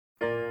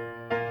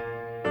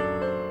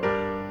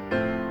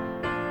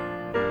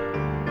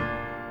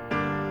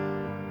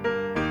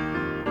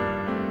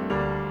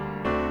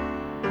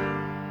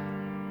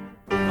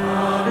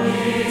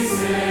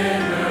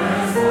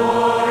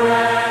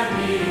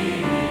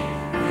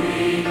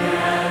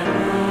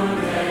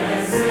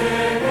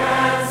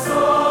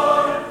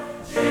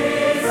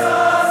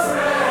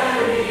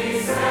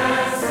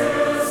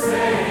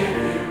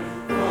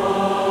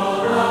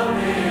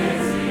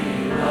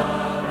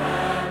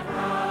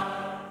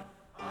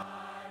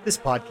This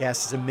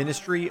podcast is a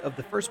ministry of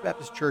the First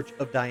Baptist Church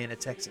of Diana,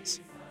 Texas.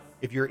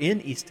 If you're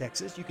in East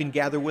Texas, you can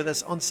gather with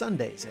us on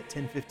Sundays at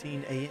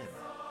 10:15 a.m.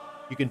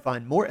 You can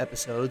find more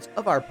episodes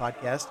of our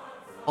podcast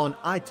on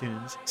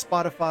iTunes,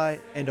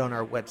 Spotify, and on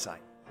our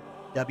website,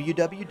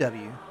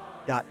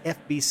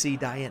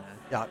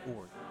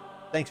 www.fbcdiana.org.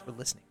 Thanks for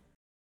listening.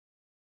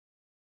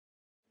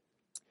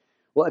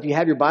 Well, if you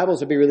have your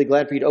Bibles, I'd be really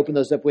glad for you to open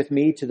those up with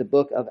me to the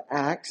book of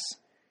Acts.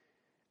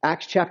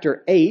 Acts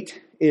chapter 8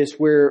 is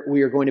where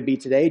we are going to be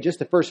today. Just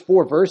the first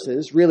 4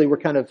 verses. Really, we're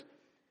kind of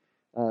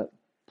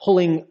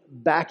pulling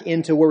back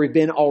into where we've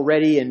been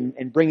already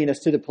and bringing us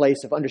to the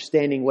place of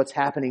understanding what's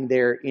happening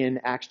there in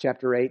Acts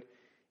chapter 8.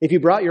 If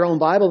you brought your own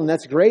Bible, then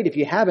that's great. If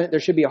you haven't, there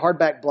should be a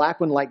hardback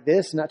black one like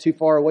this, not too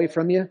far away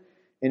from you.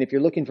 And if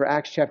you're looking for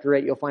Acts chapter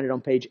 8, you'll find it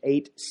on page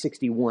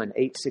 861.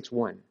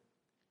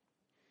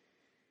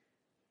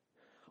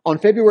 On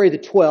February the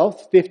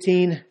 12th,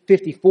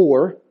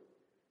 1554,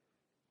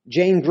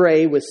 Jane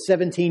Grey was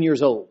 17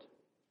 years old.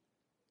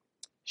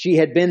 She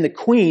had been the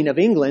Queen of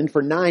England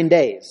for 9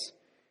 days,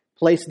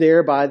 placed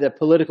there by the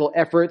political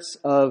efforts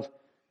of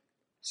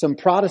some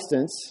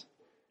Protestants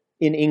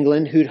in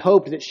England who'd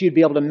hoped that she'd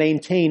be able to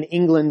maintain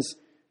England's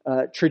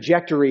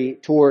trajectory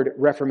toward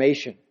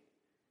Reformation.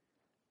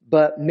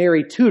 But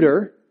Mary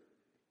Tudor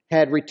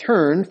had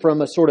returned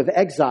from a sort of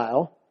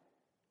exile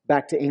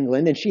back to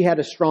England, and she had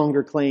a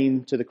stronger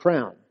claim to the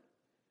crown.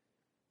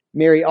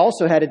 Mary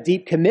also had a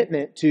deep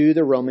commitment to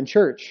the Roman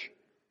Church,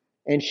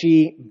 and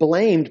she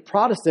blamed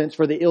Protestants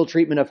for the ill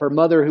treatment of her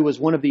mother, who was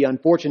one of the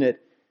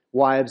unfortunate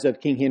wives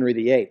of King Henry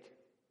VIII.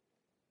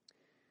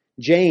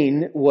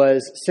 Jane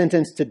was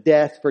sentenced to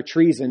death for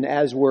treason,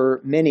 as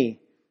were many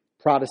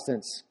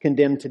Protestants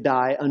condemned to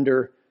die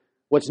under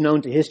what's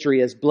known to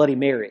history as Bloody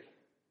Mary,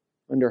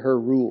 under her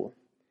rule.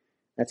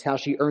 That's how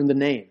she earned the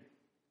name.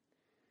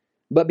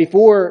 But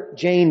before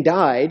Jane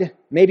died,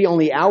 maybe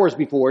only hours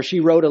before, she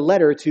wrote a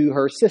letter to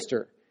her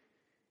sister,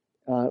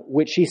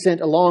 which she sent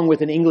along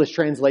with an English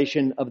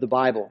translation of the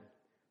Bible.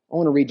 I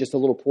want to read just a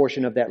little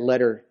portion of that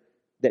letter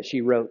that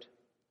she wrote.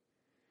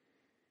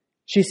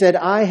 She said,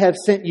 "I have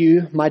sent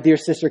you, my dear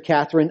sister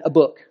Catherine, a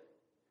book.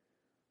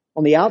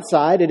 On the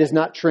outside, it is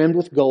not trimmed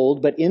with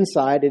gold, but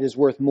inside it is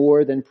worth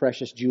more than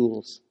precious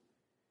jewels.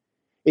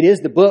 It is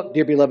the book,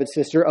 dear beloved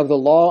sister, of the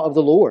law of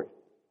the Lord.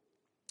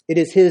 It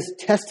is His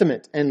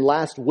testament and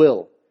last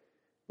will,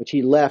 which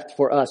He left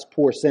for us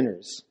poor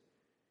sinners,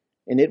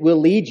 and it will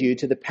lead you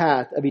to the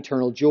path of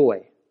eternal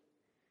joy.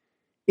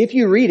 If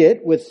you read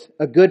it with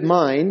a good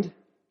mind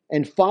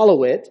and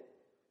follow it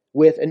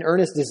with an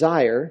earnest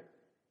desire,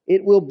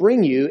 it will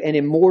bring you an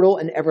immortal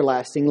and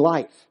everlasting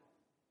life.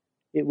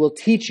 It will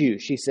teach you,"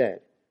 she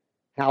said,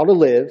 "how to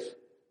live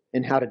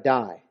and how to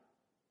die.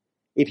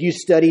 If you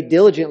study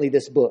diligently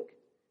this book,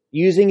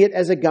 using it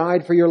as a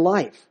guide for your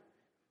life,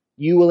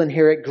 you will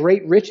inherit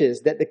great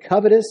riches that the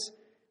covetous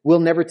will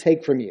never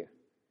take from you.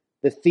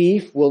 The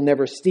thief will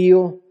never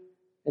steal,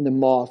 and the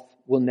moth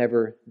will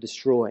never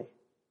destroy."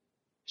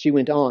 She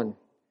went on,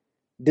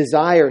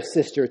 "Desire,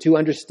 sister, to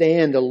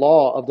understand the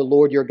law of the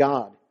Lord your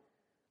God.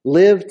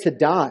 Live to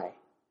die,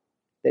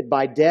 that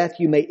by death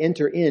you may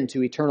enter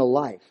into eternal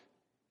life,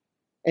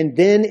 and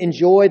then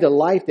enjoy the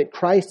life that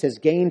Christ has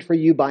gained for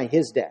you by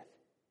His death."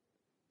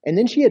 And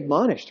then she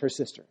admonished her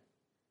sister,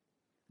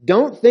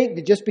 "Don't think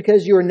that just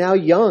because you are now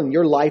young,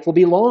 your life will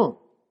be long."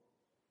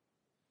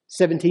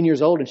 17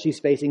 years old, and she's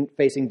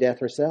facing death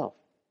herself.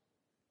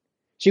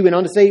 She went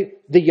on to say,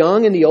 "The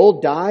young and the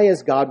old die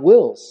as God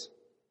wills.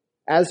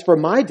 As for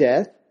my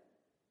death,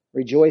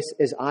 rejoice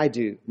as I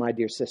do, my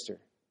dear sister,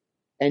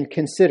 and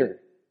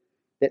consider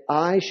that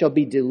I shall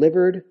be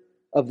delivered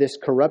of this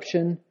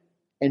corruption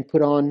and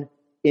put on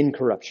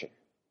incorruption."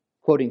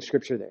 Quoting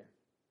scripture there.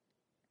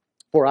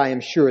 "For I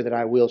am sure that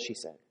I will," she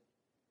said.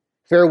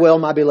 "Farewell,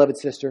 my beloved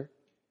sister.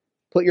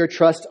 Put your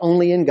trust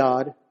only in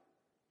God,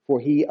 for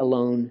He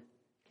alone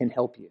can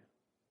help you."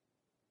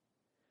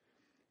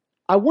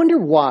 I wonder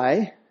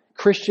why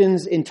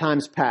Christians in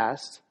times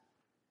past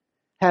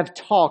have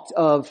talked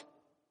of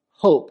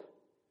hope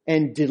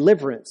and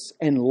deliverance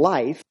and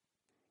life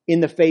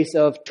in the face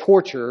of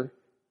torture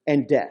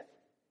and death.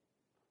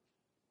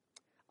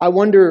 I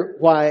wonder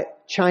why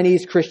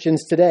Chinese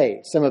Christians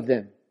today, some of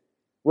them,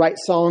 write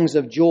songs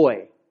of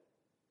joy,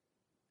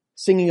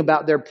 singing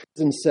about their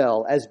prison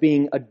cell as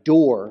being a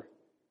door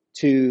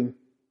to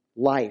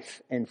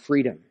life and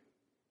freedom,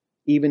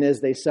 even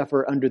as they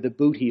suffer under the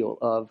boot heel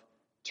of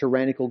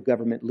tyrannical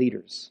government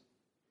leaders.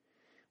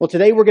 Well,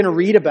 today we're going to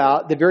read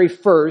about the very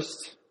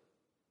first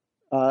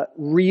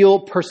real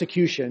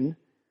persecution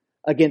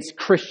against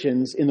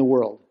Christians in the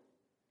world.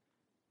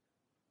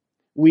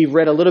 We've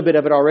read a little bit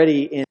of it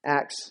already in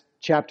Acts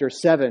chapter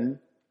 7,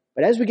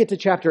 but as we get to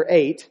chapter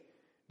 8,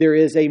 there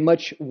is a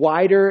much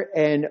wider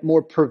and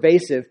more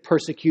pervasive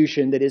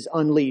persecution that is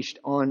unleashed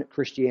on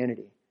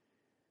Christianity.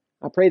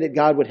 I pray that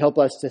God would help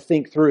us to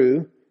think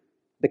through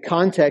the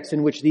context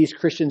in which these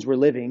Christians were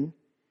living,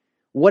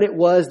 what it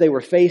was they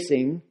were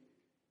facing,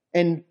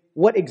 and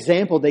what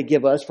example they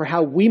give us for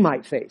how we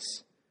might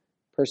face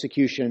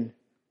persecution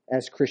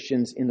as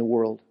Christians in the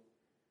world.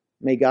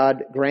 May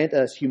God grant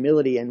us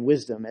humility and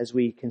wisdom as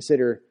we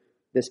consider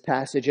this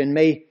passage, and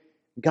may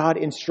God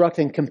instruct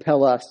and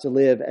compel us to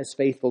live as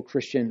faithful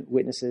Christian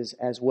witnesses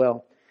as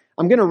well.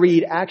 I'm going to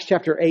read Acts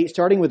chapter 8,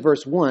 starting with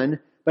verse 1,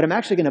 but I'm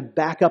actually going to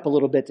back up a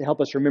little bit to help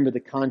us remember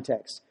the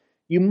context.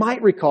 You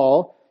might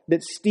recall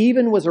that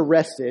Stephen was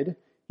arrested.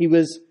 He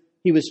was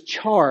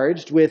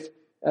charged with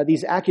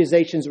these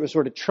accusations that were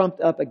sort of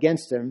trumped up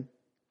against him.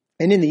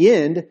 And in the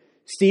end,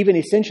 Stephen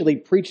essentially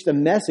preached a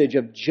message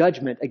of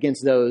judgment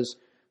against those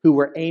who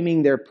were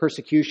aiming their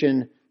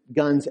persecution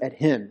guns at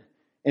him.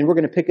 And we're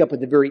going to pick up at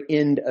the very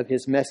end of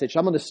his message. So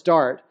I'm going to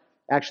start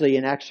actually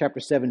in Acts chapter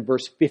 7,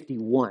 verse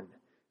 51.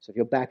 So if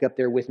you'll back up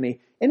there with me.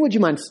 And would you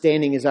mind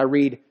standing as I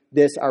read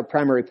this, our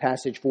primary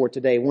passage for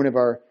today? One of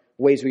our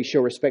ways we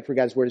show respect for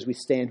God's word is we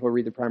stand while we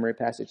read the primary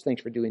passage.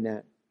 Thanks for doing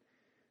that.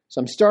 So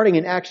I'm starting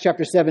in Acts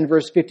chapter 7,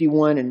 verse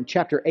 51, and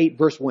chapter 8,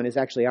 verse 1 is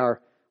actually our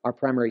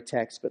primary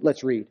text. But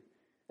let's read.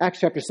 Acts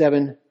chapter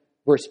 7,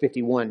 verse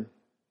 51.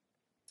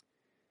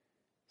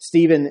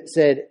 Stephen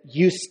said,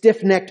 "You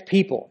stiff-necked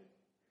people,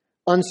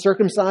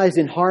 uncircumcised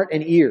in heart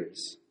and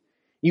ears,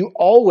 you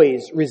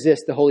always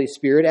resist the Holy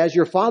Spirit, as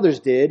your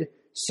fathers did,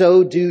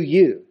 so do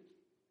you.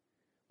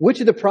 Which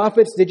of the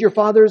prophets did your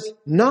fathers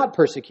not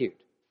persecute?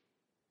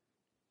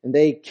 And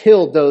they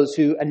killed those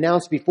who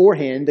announced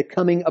beforehand the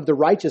coming of the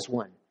righteous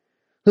one,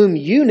 whom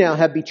you now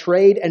have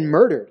betrayed and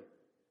murdered,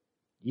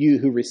 you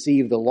who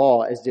received the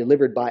law as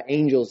delivered by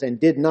angels and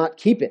did not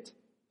keep it."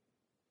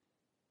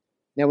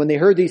 Now when they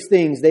heard these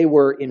things, they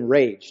were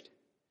enraged,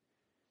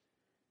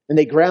 and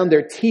they ground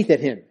their teeth at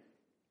him.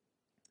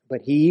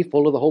 But he,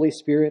 full of the Holy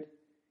Spirit,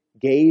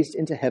 gazed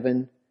into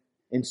heaven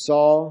and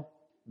saw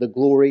the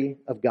glory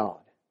of God,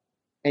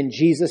 and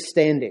Jesus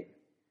standing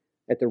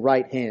at the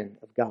right hand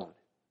of God.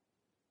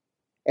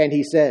 And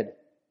he said,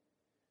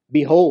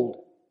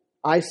 "Behold,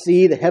 I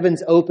see the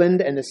heavens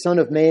opened and the Son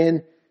of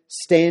Man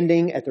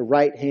standing at the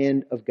right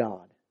hand of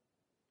God."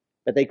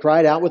 But they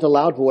cried out with a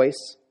loud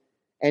voice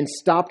and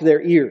stopped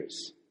their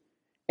ears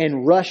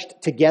and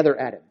rushed together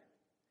at him.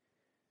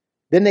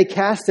 Then they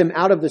cast him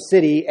out of the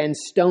city and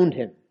stoned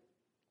him.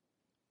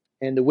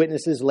 And the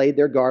witnesses laid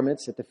their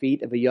garments at the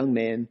feet of a young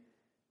man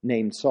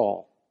named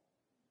Saul.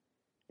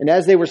 And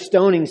as they were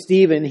stoning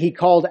Stephen, he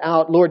called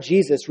out, "Lord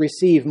Jesus,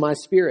 receive my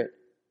spirit."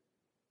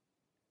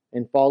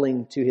 And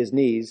falling to his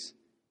knees,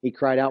 he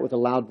cried out with a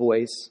loud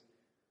voice,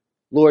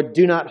 "Lord,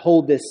 do not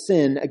hold this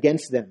sin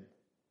against them."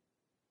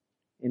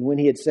 And when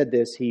he had said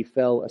this, he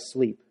fell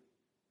asleep.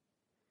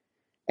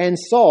 And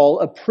Saul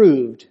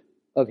approved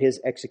of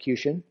his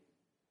execution.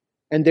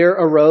 And there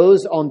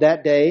arose on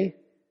that day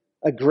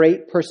a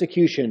great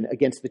persecution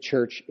against the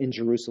church in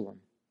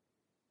Jerusalem.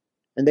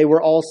 And they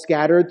were all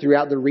scattered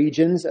throughout the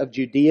regions of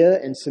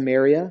Judea and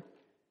Samaria,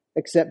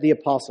 except the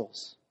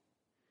apostles.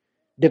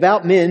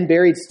 Devout men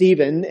buried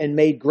Stephen and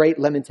made great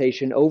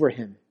lamentation over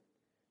him.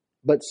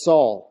 But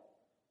Saul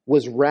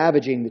was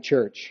ravaging the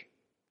church,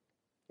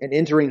 and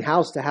entering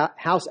house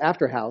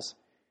after house,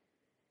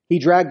 he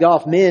dragged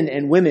off men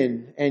and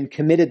women and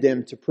committed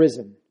them to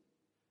prison.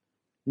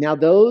 Now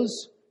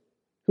those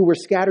who were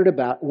scattered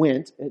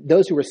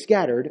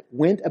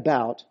went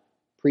about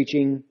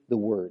preaching the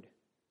word.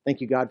 Thank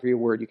you, God, for your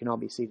word. You can all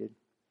be seated.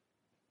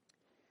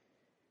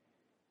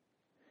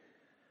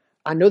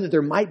 I know that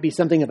there might be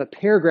something of a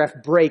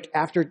paragraph break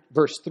after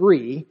verse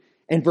 3,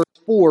 and verse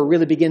 4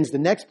 really begins the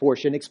next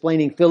portion,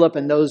 explaining Philip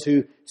and those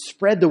who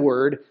spread the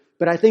word.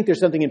 But I think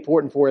there's something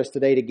important for us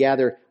today to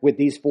gather with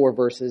these four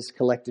verses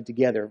collected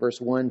together,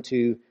 verse 1,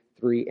 2,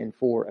 3, and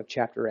 4 of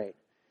chapter 8.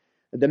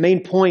 The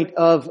main point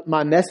of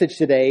my message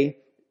today,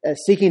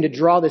 seeking to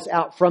draw this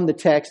out from the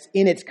text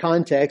in its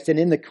context and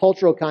in the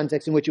cultural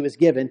context in which it was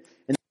given,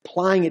 and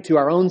applying it to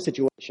our own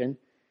situation,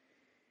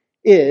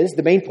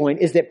 the main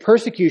point is that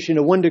persecution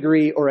to one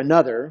degree or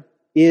another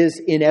is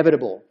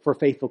inevitable for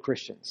faithful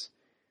Christians.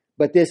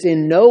 But this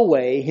in no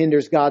way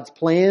hinders God's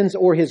plans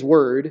or his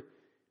word,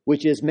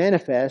 which is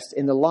manifest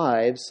in the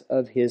lives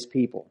of his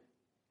people.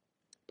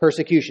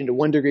 Persecution to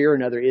one degree or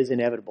another is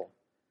inevitable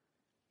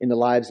in the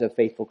lives of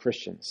faithful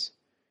Christians.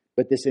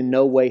 But this in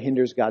no way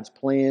hinders God's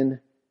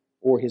plan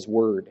or his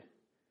word,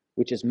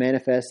 which is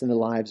manifest in the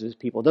lives of his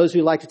people. Those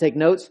who like to take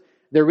notes,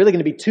 there are really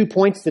going to be 2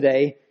 points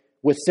today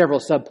with several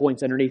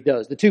subpoints underneath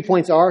those. The 2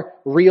 points are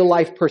real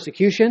life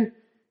persecution,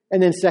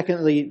 and then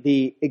secondly,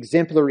 the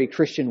exemplary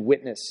Christian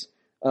witness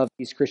of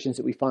these Christians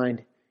that we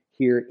find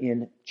here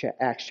in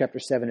Acts chapter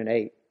 7 and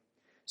 8.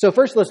 So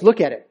first, let's look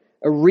at it.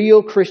 A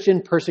real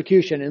Christian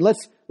persecution. And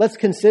let's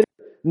consider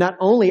not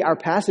only our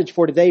passage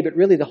for today, but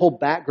really the whole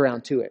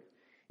background to it.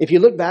 If you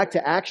look back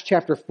to Acts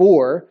chapter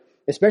 4,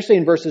 especially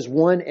in verses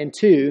 1 and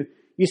 2,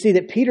 you see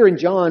that Peter and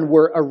John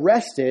were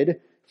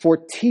arrested for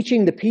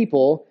teaching the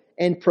people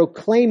and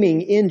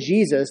proclaiming in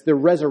Jesus the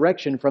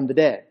resurrection from the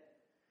dead.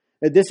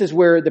 This is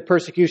where the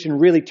persecution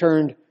really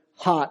turned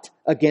hot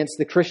against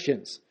the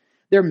Christians.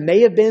 There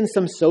may have been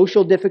some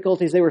social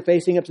difficulties they were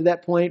facing up to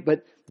that point,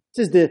 but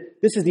this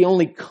is the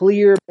only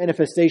clear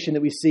manifestation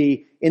that we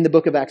see in the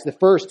book of Acts, the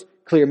first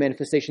clear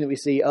manifestation that we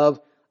see of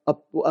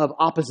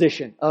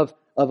opposition, of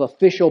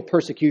official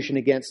persecution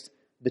against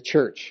the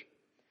church.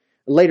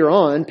 Later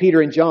on,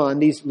 Peter and John,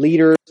 these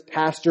leaders,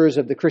 pastors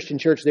of the Christian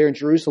church there in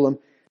Jerusalem,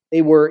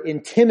 they were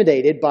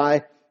intimidated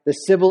by the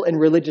civil and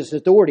religious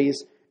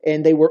authorities,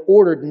 and they were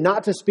ordered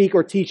not to speak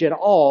or teach at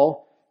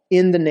all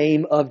in the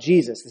name of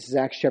Jesus. This is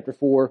Acts chapter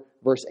 4,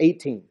 verse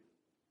 18.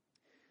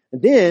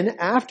 And then,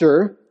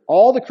 after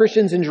all the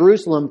Christians in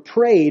Jerusalem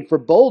prayed for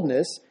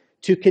boldness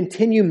to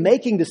continue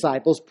making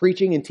disciples,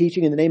 preaching and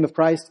teaching in the name of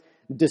Christ,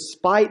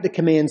 despite the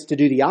commands to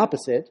do the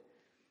opposite,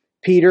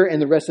 Peter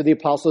and the rest of the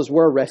apostles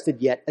were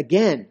arrested yet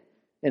again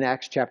in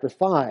Acts chapter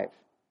 5.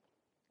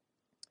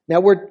 Now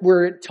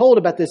we're told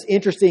about this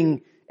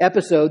interesting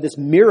episode, this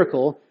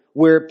miracle,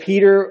 where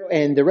Peter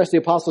and the rest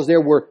of the apostles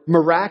there were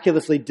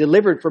miraculously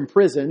delivered from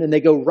prison, and they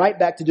go right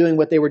back to doing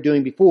what they were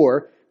doing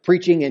before,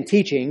 preaching and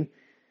teaching.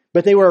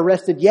 But they were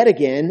arrested yet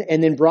again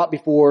and then brought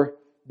before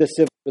the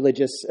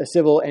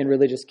civil and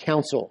religious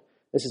council.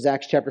 This is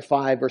Acts chapter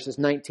 5, verses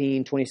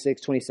 19,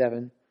 26,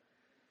 27.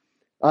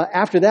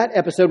 After that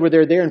episode where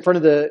they're there in front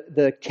of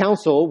the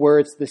council, where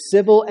it's the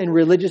civil and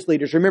religious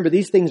leaders. Remember,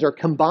 these things are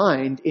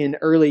combined in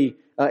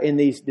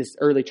this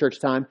early church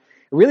time.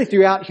 Really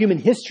throughout human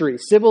history,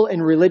 civil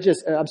and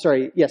religious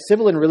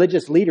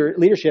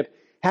leadership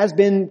has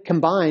been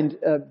combined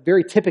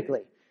very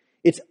typically.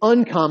 It's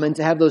uncommon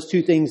to have those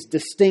two things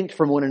distinct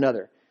from one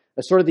another.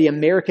 Sort of the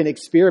American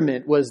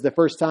experiment was the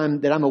first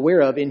time that I'm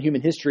aware of in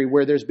human history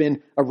where there's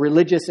been a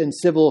religious and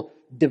civil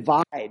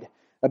divide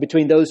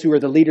between those who are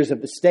the leaders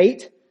of the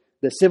state,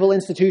 the civil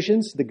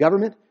institutions, the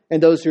government,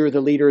 and those who are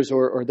the leaders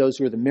or those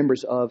who are the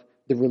members of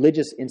the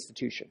religious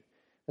institution.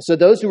 So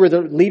those who are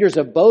the leaders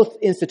of both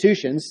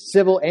institutions,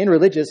 civil and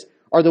religious,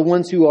 are the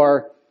ones who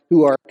are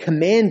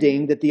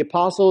commanding that the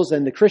apostles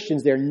and the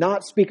Christians there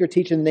not speak or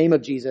teach in the name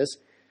of Jesus.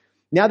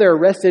 Now they're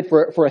arrested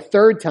for a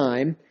third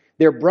time.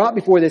 They're brought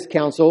before this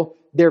council.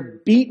 They're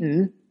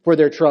beaten for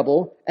their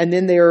trouble, and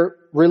then they're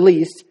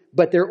released,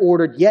 but they're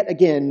ordered yet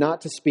again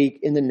not to speak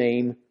in the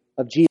name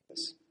of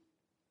Jesus.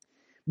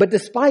 But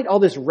despite all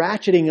this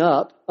ratcheting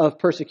up of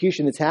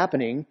persecution that's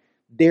happening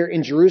there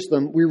in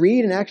Jerusalem, we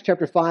read in Acts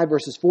chapter 5,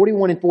 verses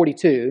 41 and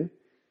 42,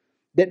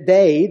 that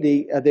they,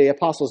 the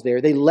apostles there,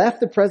 they left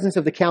the presence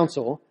of the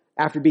council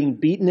after being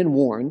beaten and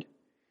warned,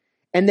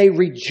 and they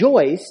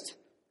rejoiced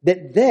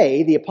that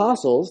they, the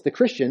apostles, the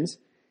Christians,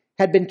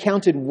 had been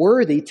counted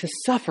worthy to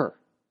suffer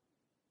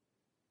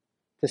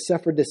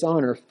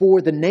dishonor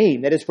for the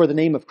name, that is, for the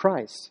name of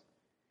Christ.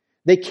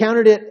 They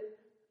counted it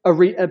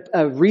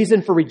a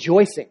reason for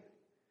rejoicing,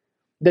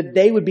 that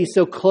they would be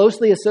so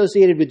closely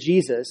associated with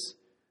Jesus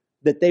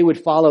that they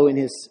would follow in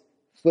his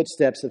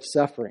footsteps of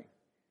suffering.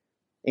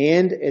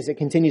 And as it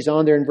continues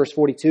on there in verse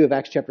 42 of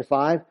Acts chapter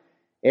 5,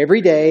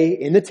 every day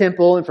in the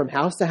temple and from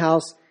house to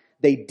house,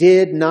 they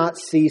did not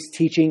cease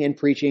teaching and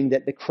preaching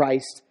that the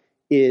Christ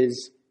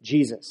is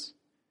Jesus.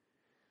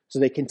 So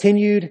they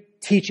continued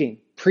teaching,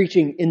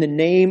 preaching in the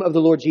name of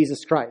the Lord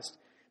Jesus Christ.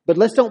 But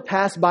let's don't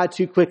pass by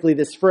too quickly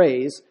this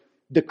phrase,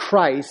 the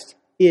Christ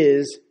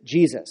is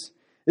Jesus.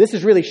 This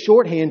is really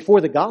shorthand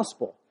for the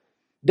gospel.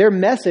 Their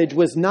message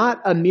was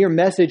not a mere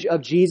message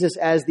of Jesus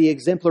as the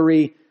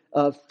exemplary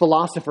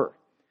philosopher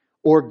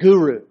or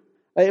guru.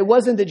 It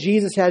wasn't that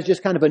Jesus has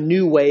just kind of a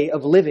new way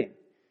of living.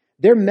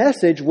 Their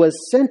message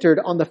was centered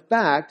on the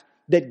fact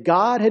that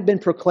God had been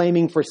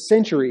proclaiming for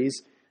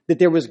centuries that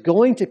there was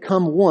going to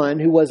come one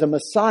who was a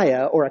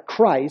Messiah or a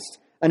Christ,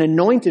 an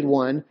anointed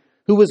one,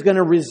 who was going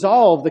to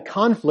resolve the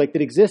conflict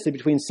that existed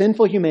between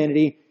sinful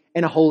humanity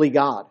and a holy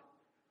God.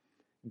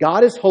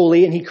 God is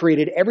holy and he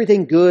created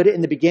everything good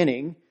in the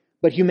beginning,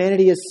 but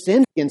humanity has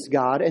sinned against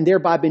God and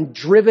thereby been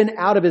driven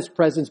out of his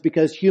presence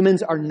because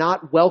humans are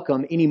not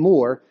welcome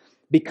anymore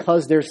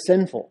because they're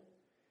sinful.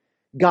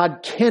 God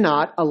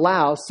cannot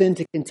allow sin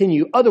to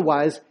continue.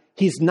 Otherwise,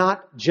 he's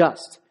not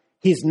just.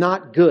 He's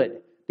not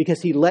good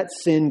because he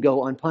lets sin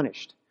go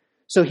unpunished.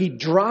 So he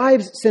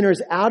drives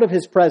sinners out of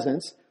his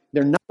presence.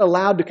 They're not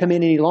allowed to come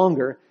in any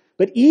longer.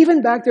 But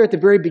even back there at the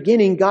very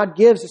beginning, God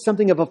gives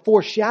something of a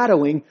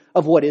foreshadowing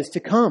of what is to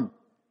come.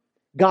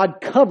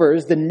 God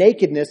covers the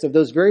nakedness of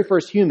those very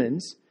first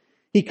humans.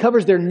 He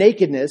covers their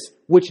nakedness,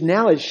 which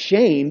now is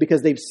shame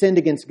because they've sinned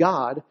against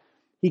God.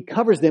 He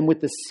covers them with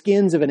the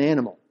skins of an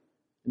animal.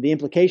 And the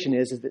implication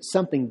is that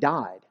something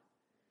died.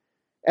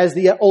 As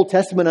the Old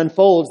Testament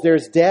unfolds,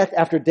 there's death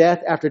after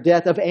death after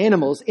death of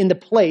animals in the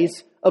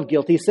place of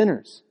guilty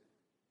sinners,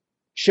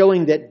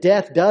 showing that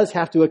death does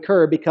have to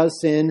occur because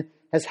sin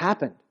has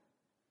happened.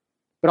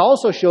 But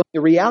also showing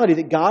the reality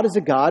that God is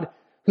a God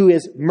who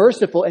is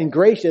merciful and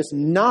gracious,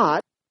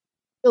 not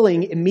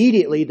killing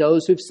immediately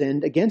those who've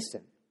sinned against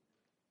him.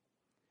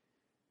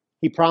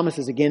 He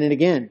promises again and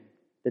again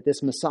that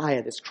this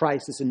Messiah, this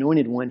Christ, this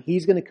anointed one,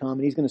 he's going to come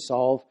and he's going to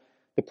solve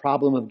the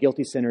problem of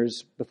guilty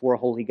sinners before a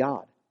holy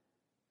God.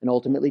 And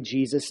ultimately,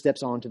 Jesus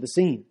steps onto the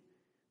scene.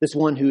 This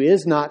one who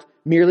is not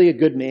merely a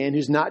good man,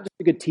 who's not just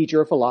a good teacher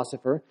or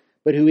philosopher,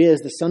 but who is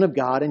the Son of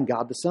God and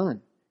God the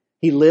Son.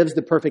 He lives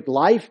the perfect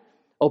life,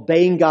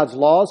 obeying God's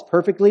laws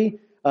perfectly,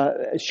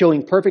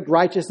 showing perfect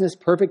righteousness,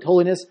 perfect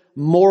holiness,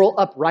 moral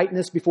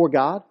uprightness before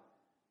God.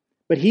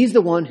 But he's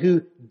the one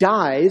who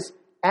dies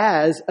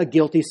as a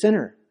guilty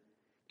sinner,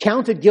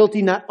 counted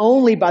guilty not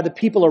only by the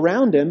people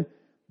around him,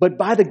 but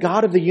by the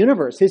God of the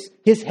universe,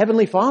 his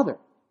heavenly Father.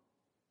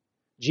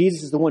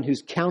 Jesus is the one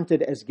who's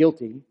counted as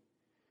guilty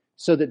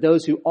so that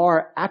those who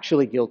are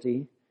actually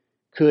guilty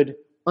could,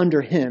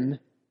 under him,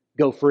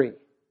 go free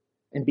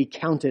and be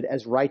counted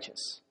as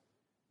righteous.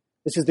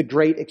 This is the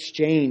great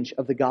exchange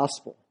of the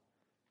gospel.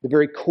 The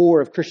very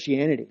core of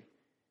Christianity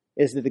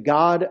is that the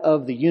God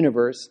of the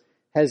universe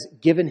has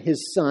given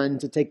his Son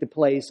to take the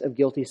place of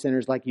guilty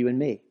sinners like you and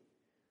me,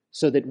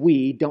 so that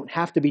we don't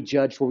have to be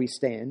judged where we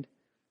stand,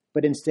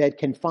 but instead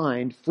can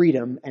find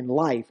freedom and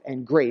life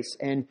and grace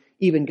and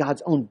even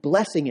God's own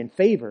blessing and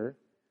favor,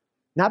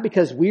 not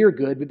because we are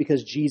good, but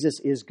because Jesus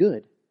is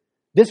good.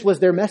 This was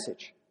their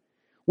message,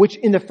 which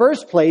in the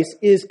first place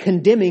is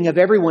condemning of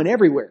everyone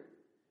everywhere.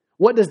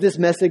 What does this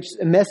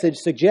message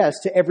suggest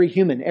to every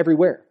human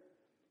everywhere?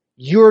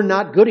 You're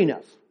not good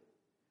enough.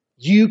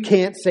 You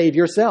can't save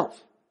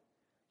yourself.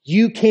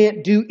 You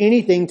can't do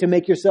anything to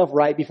make yourself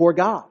right before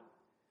God.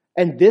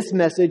 And this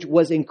message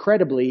was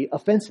incredibly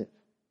offensive.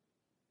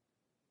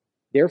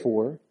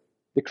 Therefore,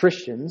 the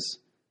Christians,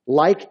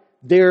 like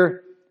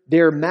their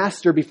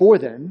master before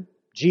them,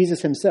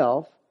 Jesus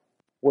himself,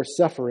 were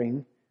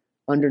suffering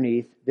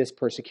underneath this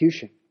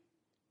persecution.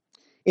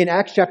 In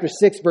Acts chapter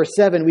 6, verse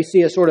 7, we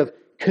see a sort of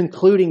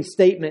concluding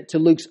statement to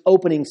Luke's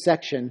opening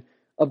section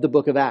of the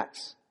book of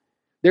Acts.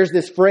 There's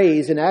this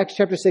phrase in Acts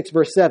chapter 6,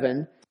 verse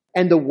 7,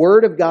 and the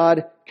word of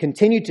God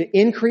continued to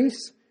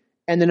increase,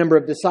 and the number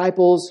of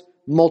disciples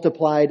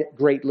multiplied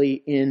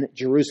greatly in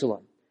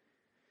Jerusalem.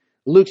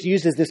 Luke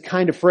uses this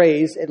kind of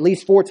phrase at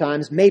least 4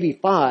 times, maybe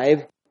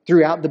 5,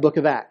 throughout the book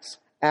of Acts.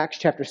 Acts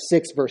chapter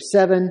 6, verse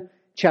 7,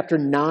 chapter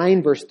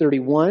 9, verse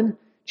 31,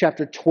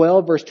 chapter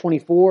 12, verse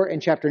 24,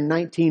 and chapter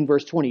 19,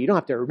 verse 20. You don't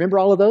have to remember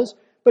all of those,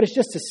 but it's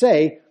just to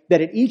say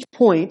that at each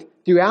point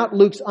throughout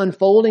Luke's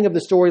unfolding of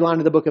the storyline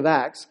of the book of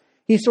Acts,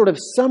 he sort of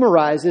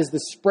summarizes the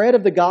spread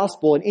of the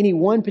gospel in any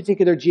one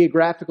particular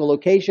geographical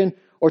location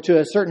or to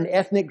a certain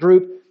ethnic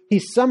group. He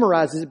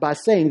summarizes it by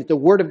saying that the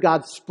word of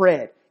God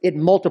spread, it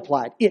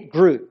multiplied, it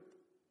grew,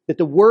 that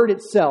the word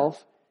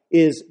itself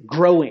is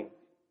growing.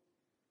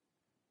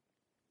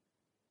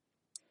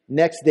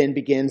 Next then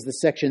begins the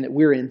section that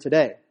we're in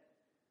today.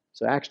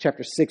 So Acts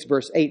chapter 6,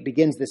 verse 8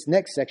 begins this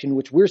next section,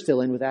 which we're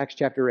still in with Acts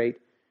chapter 8,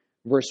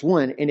 verse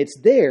 1. And it's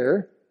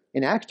there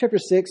in Acts chapter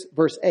 6,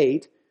 verse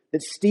 8,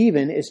 that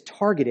Stephen is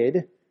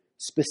targeted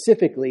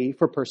specifically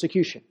for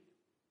persecution.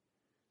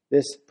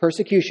 This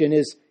persecution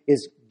is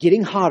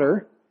getting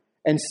hotter,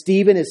 and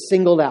Stephen is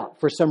singled out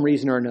for some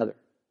reason or another.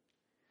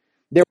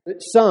 There were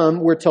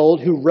some, we're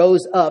told, who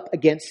rose up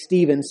against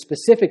Stephen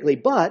specifically,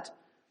 but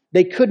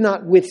they could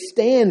not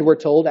withstand, we're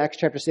told, Acts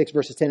chapter 6,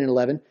 verses 10 and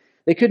 11,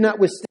 they could not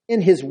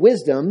withstand his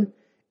wisdom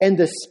and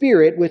the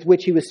spirit with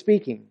which he was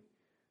speaking.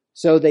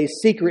 So they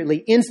secretly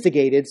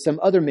instigated some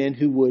other men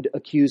who would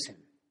accuse him.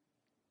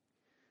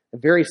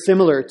 Very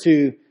similar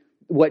to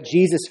what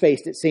Jesus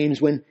faced, it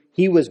seems, when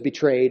he was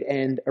betrayed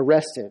and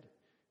arrested.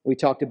 We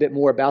talked a bit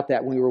more about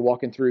that when we were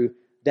walking through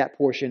that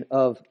portion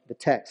of the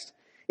text.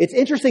 It's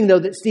interesting, though,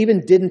 that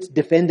Stephen didn't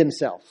defend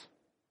himself.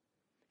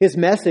 His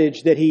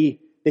message that he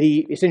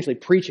essentially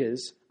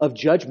preaches of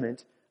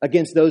judgment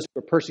against those who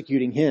are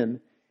persecuting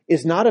him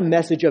is not a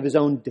message of his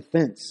own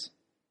defense,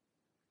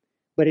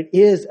 but it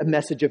is a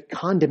message of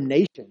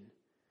condemnation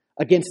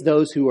against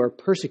those who are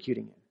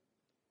persecuting him.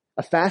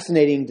 A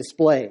fascinating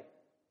display.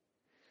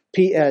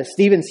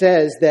 Stephen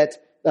says that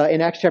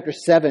in Acts chapter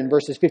 7,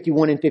 verses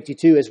 51 and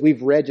 52, as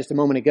we've read just a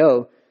moment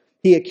ago,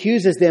 he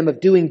accuses them of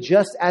doing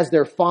just as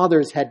their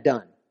fathers had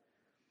done.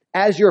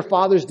 As your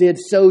fathers did,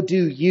 so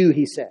do you,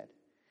 he said.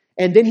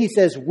 And then he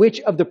says, which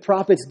of the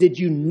prophets did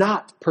you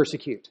not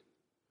persecute?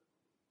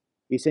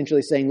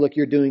 Essentially saying, look,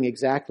 you're doing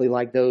exactly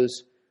like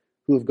those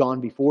who have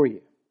gone before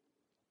you.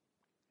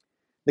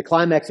 The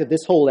climax of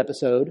this whole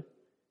episode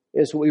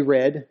is what we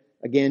read,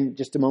 again,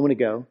 just a moment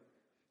ago,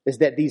 is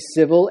that these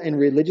civil and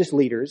religious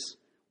leaders,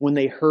 when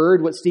they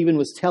heard what Stephen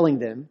was telling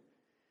them,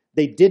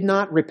 they did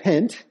not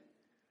repent.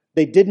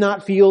 They did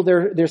not feel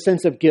their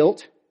sense of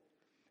guilt.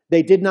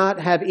 They did not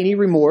have any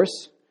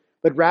remorse,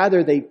 but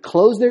rather they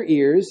closed their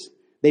ears.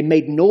 They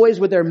made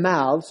noise with their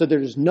mouths, so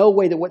there's no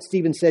way that what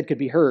Stephen said could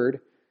be heard.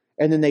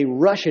 And then they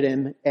rush at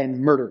him and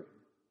murder him.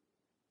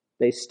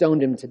 They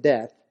stoned him to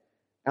death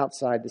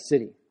outside the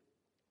city.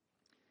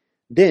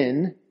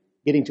 Then,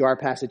 getting to our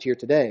passage here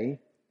today,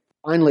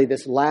 finally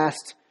this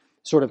last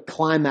sort of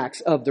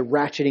climax of the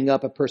ratcheting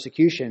up of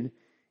persecution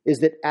is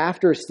that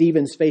after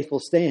Stephen's faithful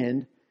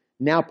stand,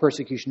 now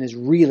persecution is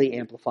really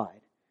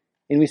amplified.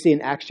 And we see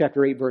in Acts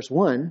chapter 8, verse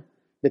 1,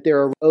 that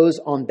there arose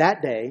on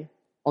that day,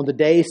 on the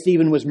day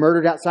Stephen was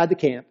murdered outside the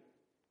camp,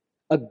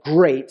 a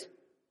great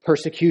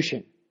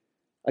persecution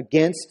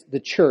against the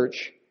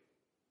church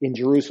in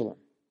Jerusalem.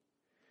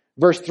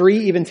 Verse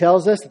 3 even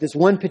tells us that this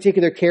one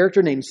particular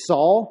character named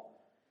Saul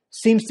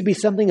seems to be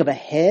something of a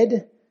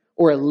head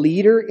or a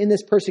leader in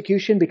this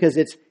persecution because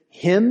it's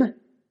him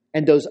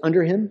and those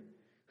under him,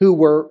 who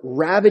were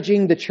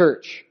ravaging the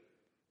church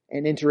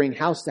and entering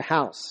house to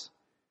house.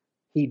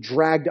 He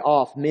dragged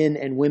off men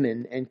and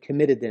women and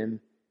committed them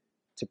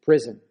to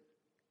prison.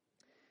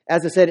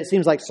 As I said, it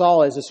seems like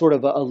Saul is a sort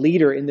of a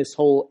leader in this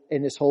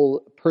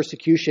whole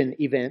persecution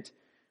event.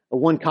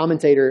 One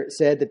commentator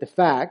said that the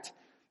fact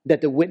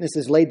that the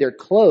witnesses laid their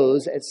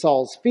clothes at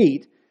Saul's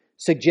feet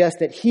suggests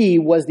that he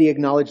was the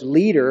acknowledged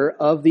leader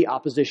of the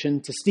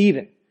opposition to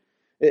Stephen.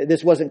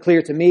 This wasn't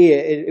clear to me.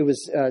 It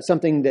was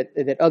something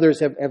that others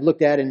have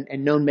looked at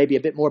and known maybe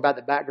a bit more about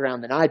the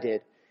background than I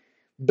did.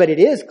 But it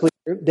is clear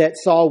that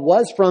Saul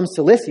was from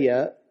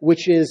Cilicia,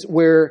 which is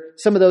where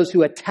some of those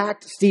who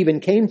attacked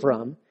Stephen came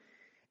from.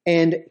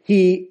 And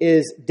he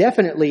is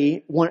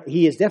definitely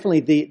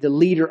the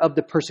leader of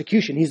the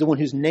persecution. He's the one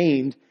who's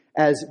named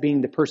as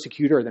being the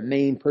persecutor or the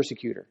main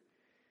persecutor.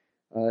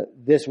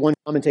 This one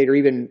commentator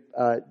even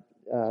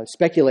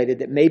speculated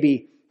that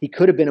maybe he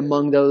could have been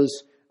among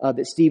those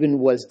that Stephen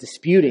was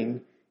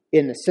disputing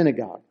in the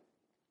synagogue.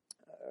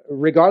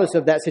 Regardless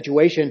of that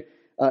situation,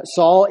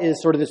 Saul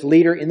is sort of this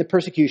leader in the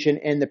persecution,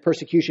 and the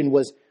persecution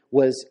was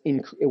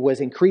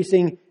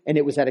increasing, and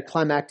it was at a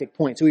climactic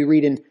point. So we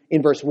read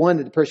in verse 1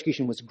 that the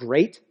persecution was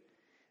great.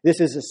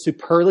 This is a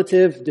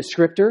superlative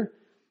descriptor.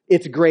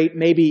 It's great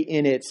maybe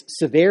in its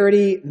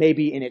severity,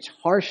 maybe in its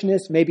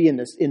harshness, maybe in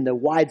the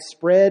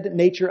widespread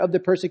nature of the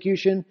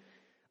persecution,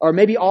 or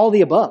maybe all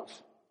the above.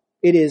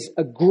 It is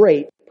a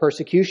great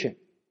persecution.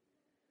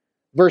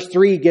 Verse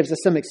 3 gives us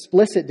some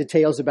explicit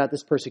details about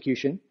this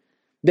persecution,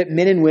 that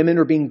men and women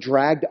are being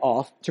dragged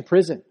off to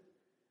prison.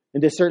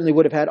 And this certainly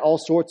would have had all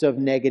sorts of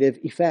negative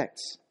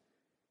effects.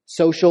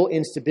 Social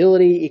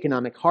instability,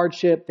 economic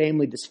hardship,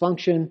 family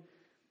dysfunction,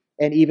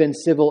 and even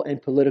civil and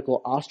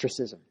political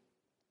ostracism.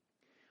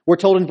 We're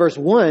told in verse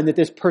 1 that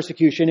this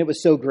persecution, it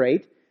was so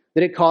great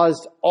that it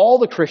caused all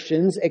the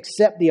Christians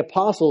except the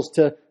apostles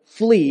to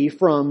flee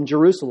from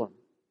Jerusalem.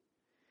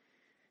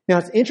 Now,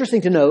 it's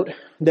interesting to note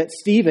that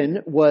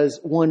Stephen was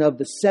one of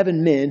the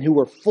 7 men who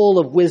were full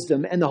of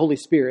wisdom and the Holy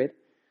Spirit,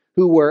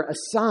 who were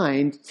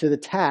assigned to the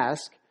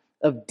task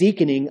of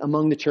deaconing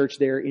among the church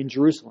there in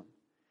Jerusalem.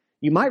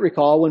 You might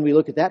recall when we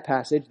looked at that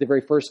passage, the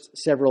very first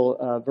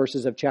several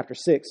verses of chapter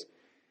 6,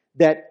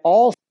 that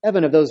all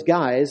 7 of those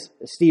guys,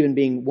 Stephen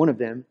being one of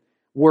them,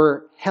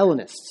 were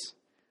Hellenists.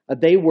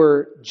 They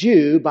were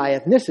Jew by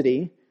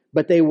ethnicity,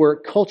 but they were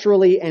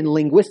culturally and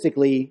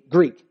linguistically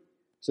Greek.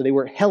 So they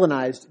were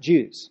Hellenized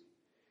Jews.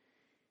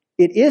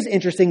 It is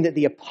interesting that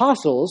the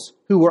apostles,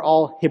 who were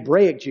all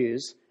Hebraic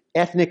Jews,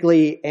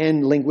 ethnically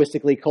and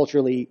linguistically,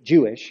 culturally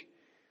Jewish,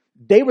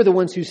 they were the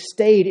ones who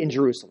stayed in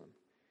Jerusalem.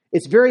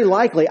 It's very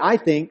likely, I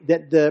think,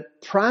 that the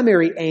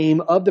primary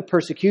aim of the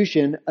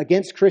persecution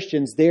against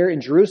Christians there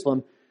in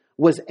Jerusalem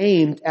was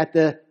aimed at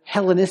the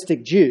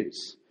Hellenistic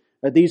Jews,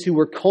 these who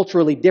were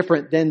culturally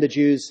different than the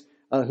Jews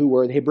who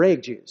were the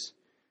Hebraic Jews,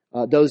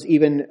 those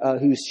even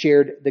who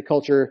shared the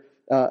culture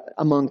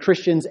among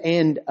Christians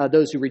and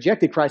those who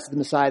rejected Christ as the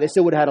Messiah. They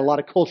still would have had a lot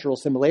of cultural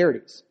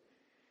similarities.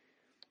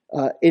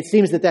 It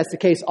seems that that's the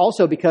case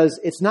also because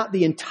it's not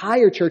the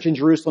entire church in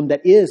Jerusalem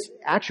that is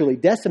actually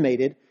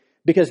decimated,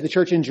 because the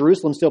church in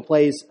Jerusalem still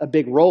plays a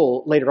big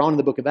role later on in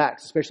the book of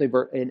Acts, especially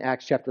in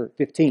Acts chapter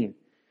 15.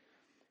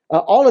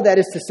 All of that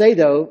is to say,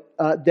 though,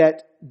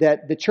 that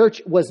the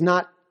church was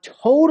not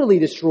totally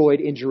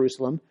destroyed in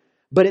Jerusalem,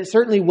 but it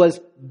certainly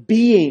was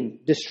being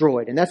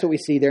destroyed. And that's what we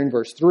see there in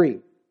verse 3,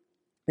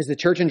 is the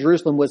church in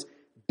Jerusalem was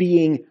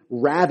being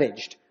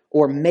ravaged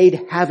or made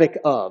havoc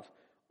of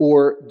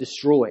or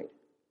destroyed.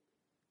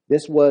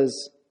 This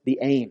was the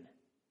aim.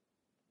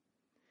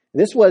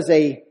 This was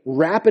a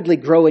rapidly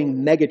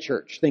growing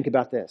megachurch. Think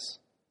about this.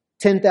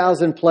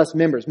 10,000 plus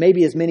members,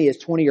 maybe as many as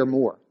 20 or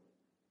more.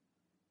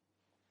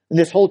 And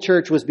this whole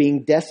church was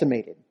being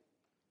decimated.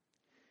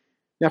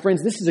 Now,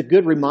 friends, this is a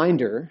good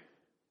reminder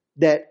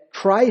that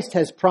Christ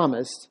has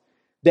promised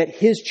that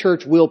His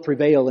church will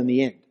prevail in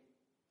the end.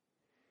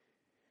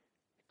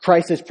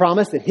 Christ has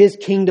promised that His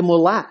kingdom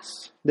will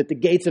last, that the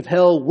gates of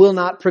hell will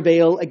not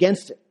prevail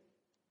against it.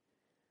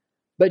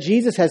 But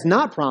Jesus has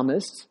not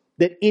promised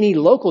that any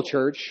local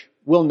church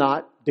will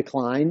not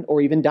decline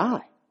or even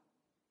die.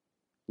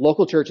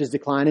 Local churches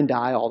decline and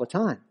die all the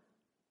time.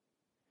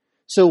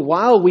 So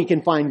while we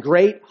can find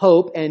great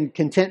hope and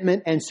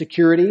contentment and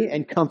security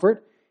and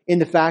comfort in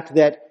the fact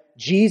that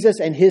Jesus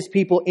and His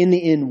people in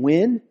the end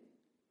win,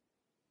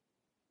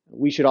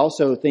 we should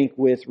also think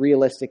with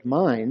realistic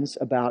minds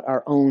about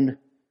our own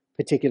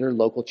particular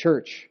local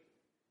church.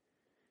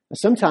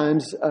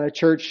 Sometimes a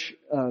church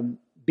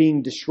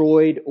being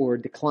destroyed or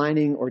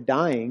declining or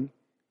dying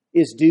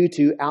is due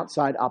to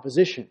outside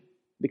opposition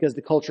because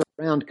the culture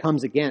around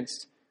comes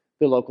against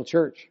the local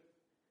church.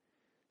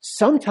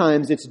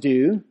 Sometimes it's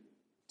due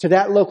to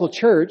that local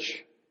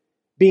church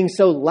being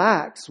so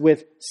lax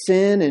with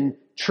sin and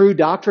true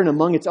doctrine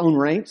among its own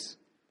ranks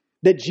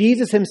that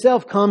Jesus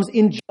Himself comes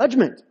in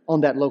judgment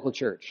on that local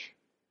church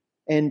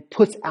and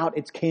puts out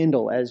its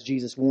candle, as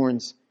Jesus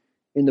warns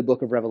in the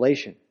book of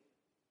Revelation.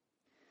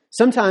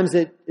 Sometimes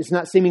it's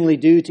not seemingly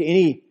due to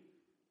any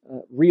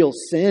real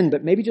sin,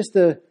 but maybe just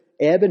the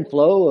ebb and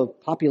flow of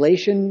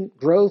population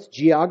growth,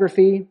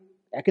 geography,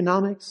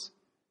 economics.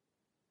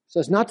 So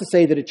it's not to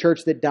say that a church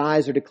that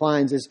dies or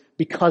declines is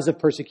because of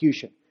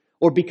persecution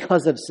or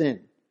because of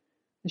sin.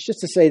 It's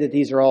just to say that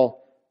these are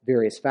all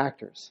various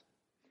factors.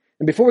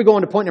 And before we go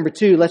on to point number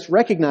 2, let's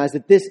recognize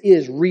that this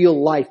is real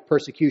life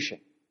persecution.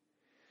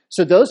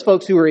 So those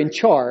folks who are in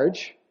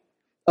charge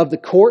of the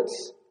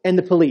courts and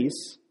the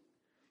police,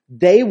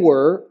 they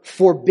were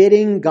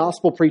forbidding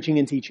gospel preaching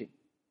and teaching.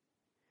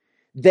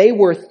 They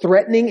were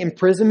threatening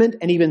imprisonment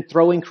and even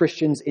throwing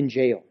Christians in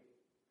jail.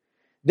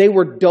 They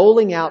were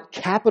doling out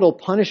capital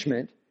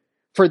punishment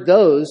for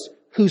those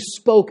who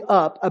spoke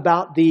up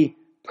about the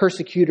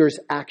persecutors'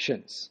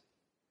 actions.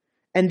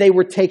 And they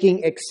were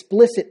taking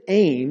explicit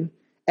aim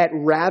at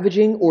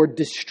ravaging or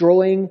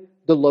destroying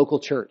the local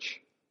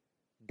church.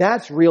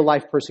 That's real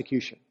life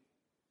persecution.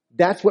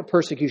 That's what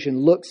persecution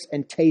looks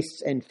and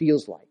tastes and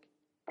feels like.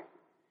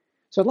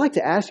 So I'd like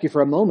to ask you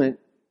for a moment,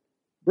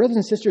 brothers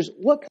and sisters,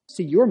 what comes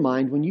to your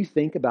mind when you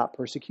think about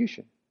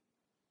persecution?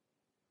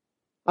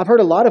 I've heard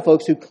a lot of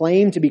folks who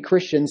claim to be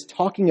Christians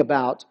talking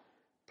about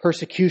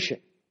persecution.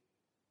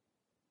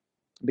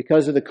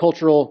 Because of the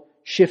cultural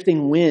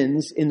shifting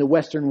winds in the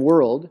Western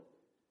world,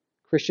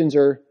 Christians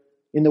are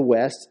in the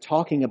West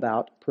talking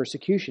about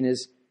persecution.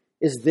 Is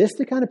this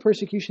the kind of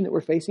persecution that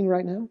we're facing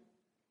right now?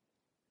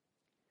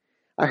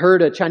 I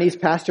heard a Chinese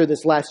pastor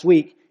this last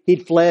week.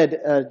 He'd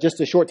fled just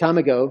a short time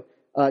ago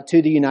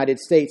to the United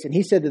States. And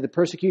he said that the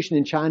persecution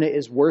in China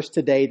is worse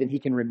today than he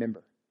can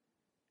remember.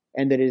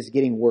 And that it is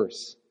getting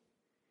worse.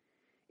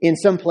 In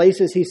some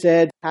places, he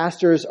said,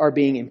 pastors are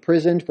being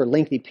imprisoned for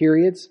lengthy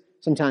periods,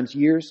 sometimes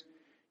years.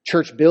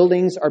 Church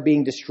buildings are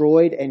being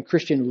destroyed and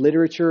Christian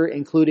literature,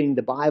 including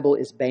the Bible,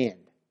 is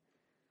banned.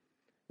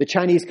 The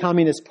Chinese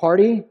Communist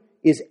Party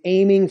is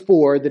aiming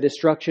for the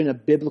destruction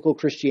of biblical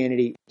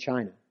Christianity in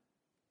China.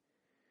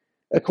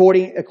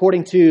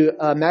 According to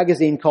a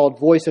magazine called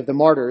Voice of the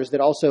Martyrs that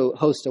also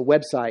hosts a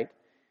website,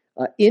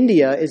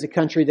 India is a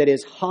country that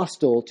is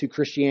hostile to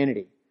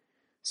Christianity.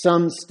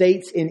 Some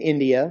states in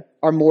India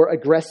are more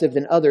aggressive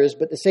than others,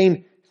 but the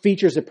same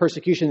features of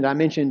persecution that I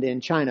mentioned in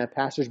China,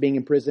 pastors being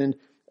imprisoned,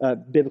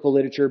 biblical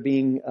literature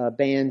being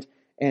banned,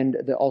 and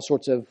all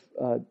sorts of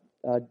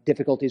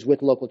difficulties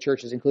with local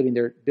churches, including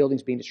their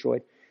buildings being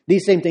destroyed.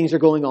 These same things are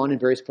going on in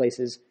various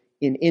places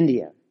in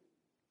India.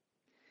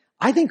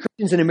 I think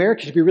Christians in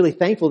America should be really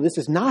thankful this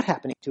is not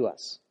happening to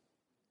us.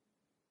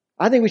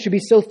 I think we should be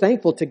so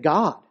thankful to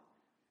God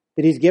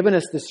that He's given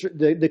us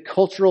the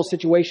cultural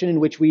situation in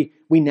which we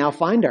now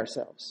find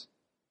ourselves.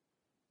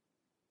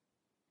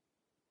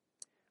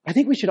 I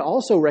think we should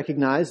also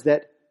recognize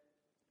that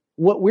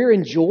what we're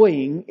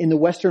enjoying in the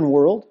Western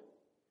world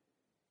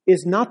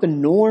is not the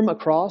norm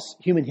across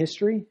human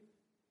history.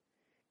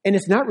 And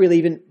it's not really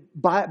even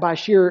by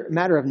sheer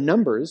matter of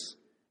numbers,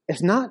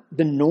 it's not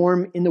the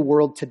norm in the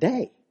world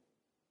today.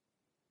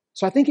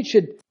 So I think it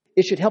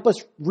should help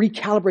us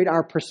recalibrate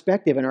our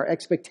perspective and our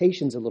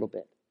expectations a little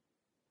bit.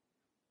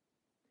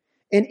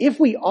 And if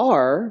we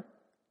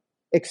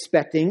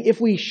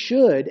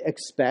should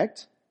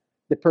expect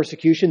the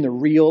persecution, the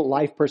real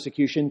life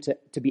persecution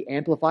to be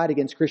amplified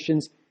against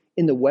Christians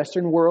in the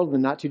Western world in the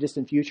not too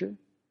distant future,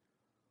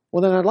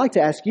 well then I'd like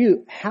to ask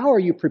you, how are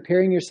you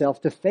preparing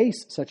yourself to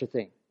face such a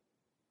thing?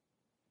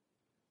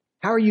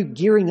 How are you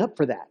gearing up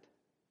for that?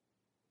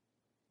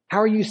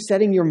 How are you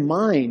setting your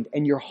mind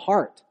and your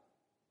heart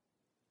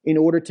in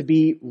order to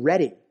be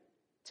ready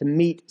to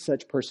meet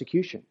such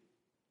persecution?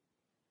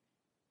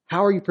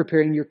 How are you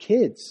preparing your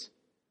kids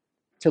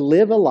to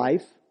live a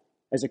life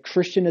as a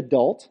Christian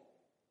adult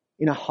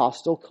in a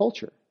hostile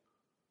culture?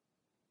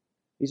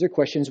 These are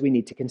questions we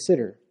need to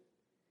consider.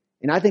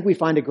 And I think we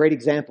find a great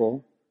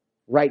example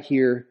right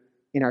here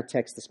in our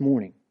text this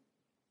morning.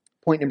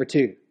 Point number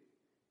 2,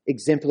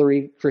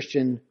 exemplary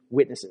Christian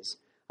witnesses.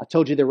 I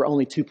told you there were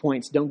only 2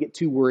 points. Don't get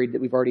too worried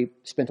that we've already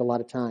spent a lot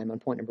of time on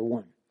point number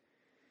 1.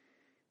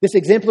 This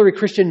exemplary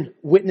Christian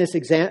witness,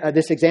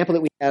 this example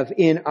that we have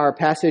in our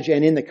passage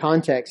and in the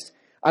context,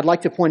 I'd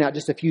like to point out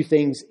just a few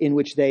things in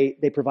which they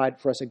provide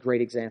for us a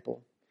great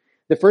example.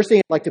 The first thing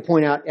I'd like to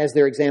point out as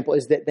their example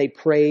is that they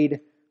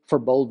prayed for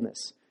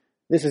boldness.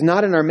 This is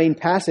not in our main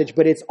passage,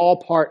 but it's all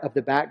part of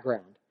the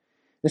background.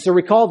 And so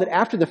recall that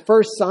after the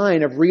first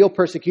sign of real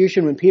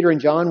persecution, when Peter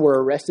and John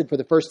were arrested for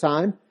the first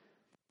time,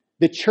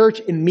 the church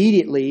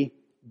immediately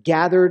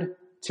gathered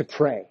to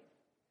pray.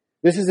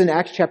 This is in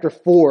Acts chapter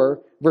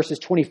 4, verses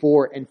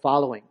 24 and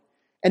following.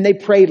 And they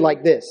prayed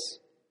like this: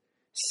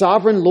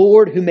 Sovereign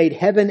Lord, who made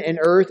heaven and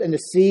earth and the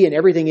sea and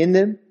everything in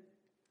them.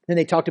 And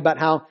they talked about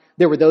how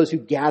there were those who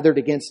gathered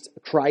against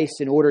Christ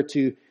in order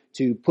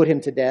to put him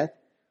to death.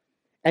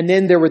 And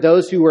then there were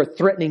those who were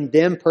threatening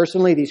them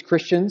personally, these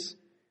Christians.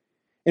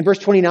 In verse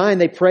 29,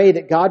 they pray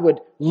that God would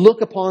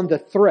look upon the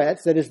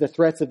threats, that is the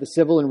threats of the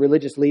civil and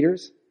religious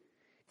leaders,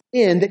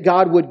 and that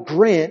God would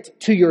grant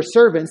to your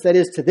servants, that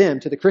is to them,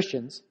 to the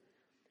Christians,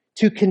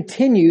 to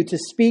continue to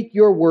speak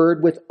your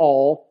word with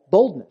all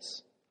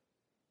boldness.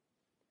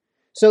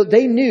 So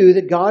they knew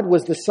that God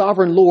was the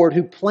sovereign Lord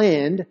who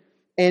planned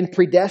and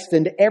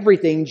predestined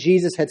everything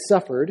Jesus had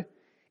suffered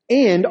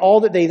and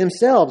all that they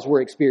themselves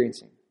were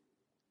experiencing.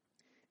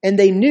 And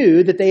they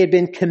knew that they had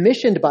been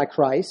commissioned by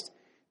Christ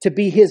to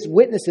be his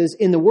witnesses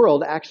in the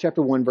world, Acts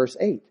chapter 1, verse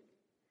 8.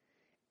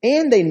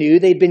 And they knew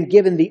they'd been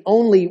given the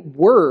only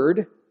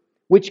word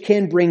which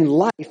can bring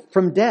life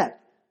from death,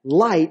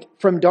 light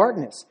from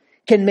darkness,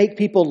 can make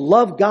people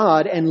love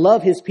God and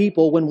love his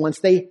people when once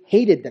they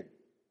hated them.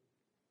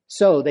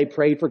 So they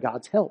prayed for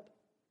God's help,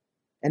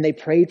 and they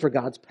prayed for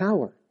God's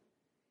power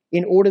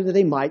in order that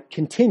they might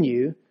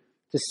continue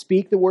to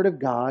speak the word of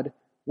God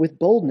with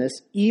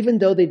boldness, even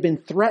though they'd been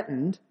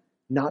threatened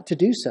not to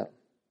do so.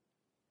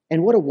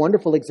 And what a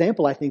wonderful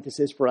example I think this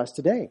is for us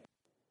today.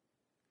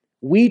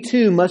 We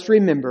too must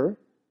remember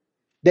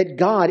that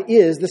God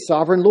is the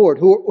sovereign Lord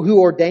who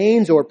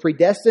ordains or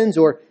predestines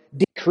or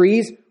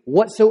decrees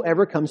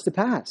whatsoever comes to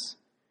pass.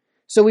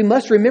 So we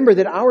must remember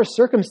that our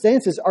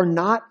circumstances are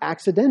not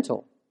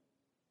accidental.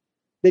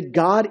 That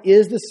God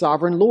is the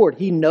sovereign Lord.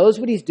 He knows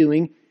what he's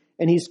doing,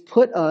 and he's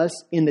put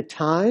us in the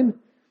time,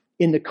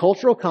 in the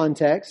cultural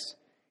context.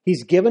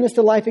 He's given us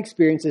the life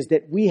experiences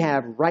that we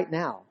have right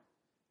now.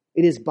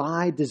 It is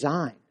by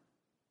design.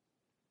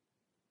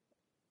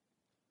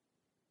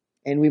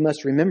 And we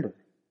must remember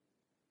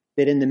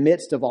that in the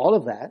midst of all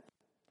of that,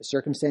 the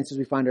circumstances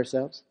we find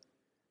ourselves,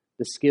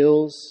 the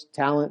skills,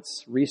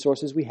 talents,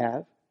 resources we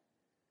have,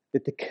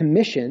 that the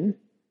commission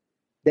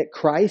that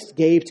Christ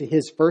gave to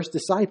his first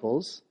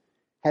disciples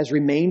has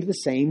remained the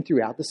same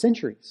throughout the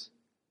centuries.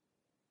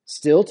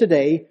 Still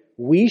today,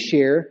 we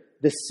share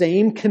the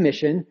same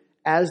commission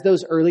as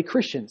those early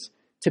Christians,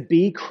 to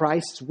be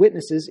Christ's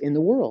witnesses in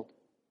the world.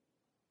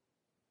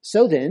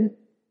 So then,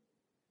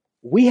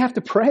 we have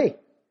to pray,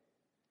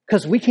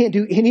 because we can't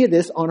do any of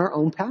this on our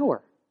own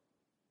power.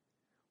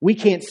 We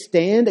can't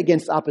stand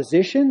against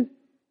opposition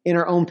in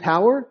our own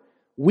power.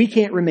 We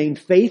can't remain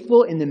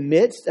faithful in the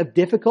midst of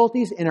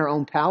difficulties in our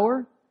own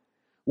power.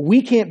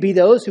 We can't be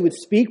those who would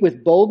speak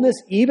with boldness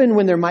even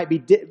when there might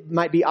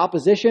be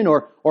opposition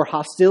or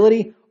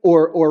hostility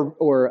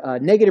or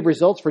negative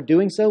results for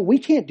doing so. We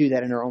can't do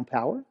that in our own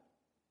power.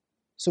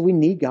 So we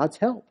need God's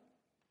help.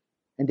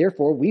 And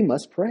therefore, we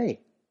must pray,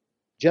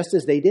 just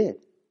as they did.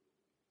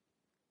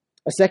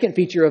 A second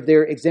feature of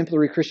their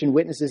exemplary Christian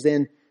witness is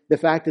then the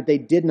fact that they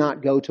did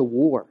not go to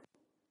war,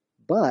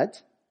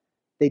 but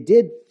they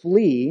did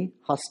flee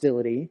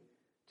hostility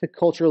to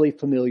culturally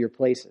familiar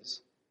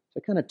places.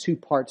 So kind of two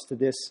parts to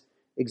this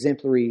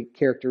exemplary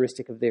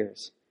characteristic of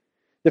theirs.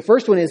 The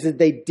first one is that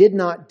they did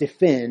not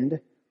defend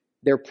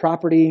their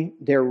property,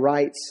 their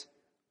rights,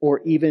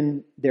 or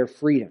even their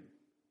freedom.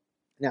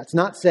 Now, it's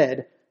not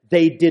said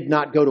they did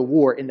not go to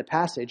war in the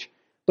passage,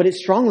 but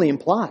it's strongly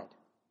implied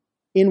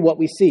in what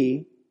we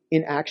see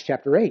in Acts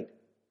chapter 8. We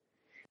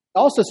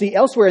also see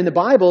elsewhere in the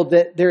Bible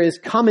that there is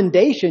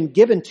commendation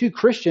given to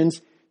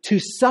Christians to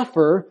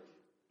suffer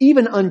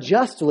even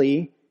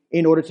unjustly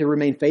in order to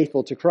remain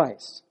faithful to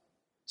Christ.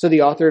 So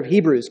the author of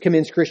Hebrews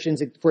commends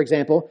Christians, for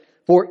example,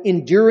 for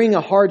enduring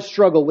a hard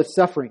struggle with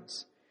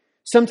sufferings,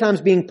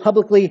 sometimes being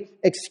publicly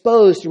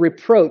exposed to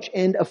reproach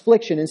and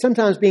affliction, and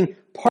sometimes being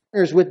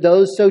partners with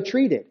those so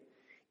treated,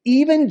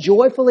 even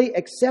joyfully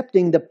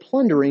accepting the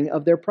plundering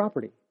of their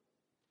property.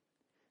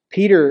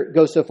 Peter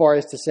goes so far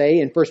as to say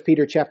in 1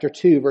 Peter chapter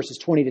 2, verses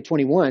 20 to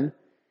 21,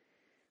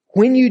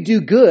 when you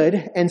do good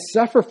and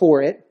suffer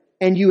for it,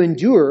 and you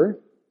endure,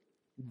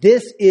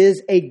 this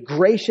is a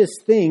gracious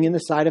thing in the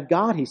sight of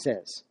God, he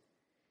says.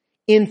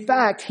 In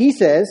fact, he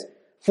says,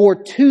 for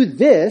to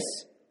this,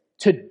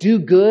 to do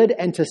good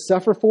and to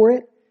suffer for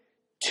it,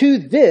 to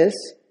this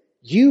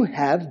you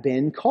have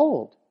been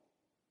called.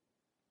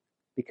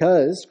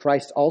 Because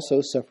Christ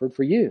also suffered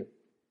for you,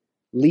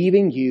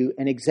 leaving you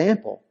an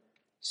example,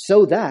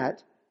 so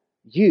that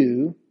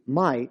you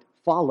might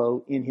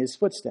follow in his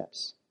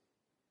footsteps.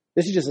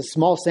 This is just a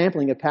small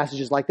sampling of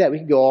passages like that. We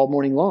could go all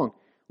morning long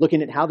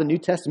looking at how the New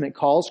Testament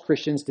calls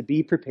Christians to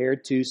be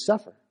prepared to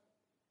suffer.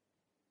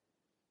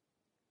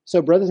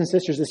 So, brothers and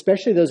sisters,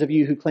 especially those of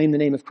you who claim the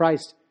name of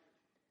Christ,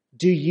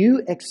 do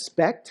you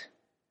expect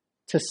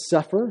to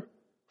suffer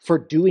for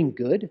doing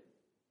good?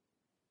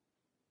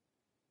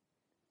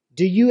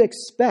 Do you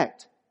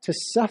expect to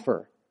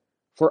suffer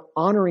for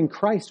honoring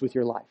Christ with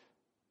your life?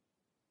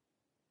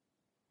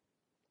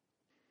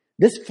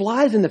 This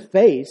flies in the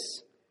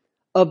face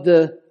of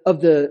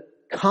the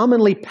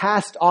commonly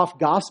passed off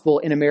gospel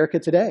in America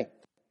today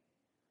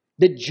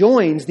that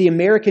joins the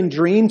American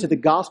dream to the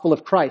gospel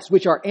of Christ,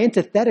 which are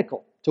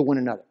antithetical to one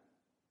another.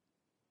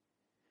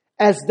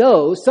 As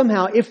though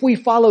somehow if we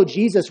follow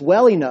Jesus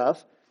well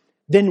enough,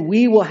 then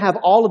we will have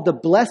all of the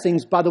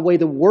blessings by the way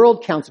the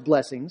world counts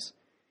blessings.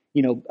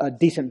 You know, a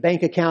decent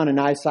bank account, a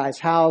nice sized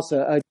house,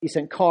 a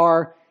decent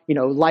car, you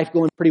know, life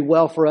going pretty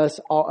well for us,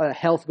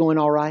 health going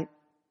all right.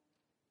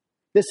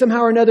 That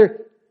somehow or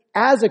another,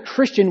 as a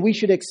Christian, we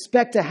should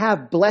expect to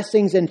have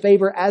blessings and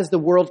favor as the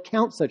world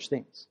counts such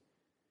things.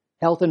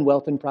 Health and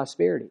wealth and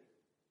prosperity.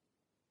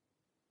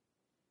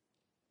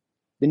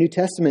 The New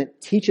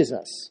Testament teaches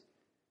us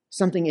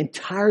something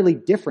entirely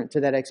different to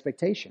that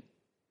expectation.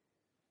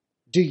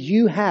 Do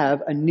you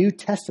have a New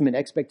Testament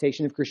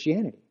expectation of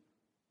Christianity?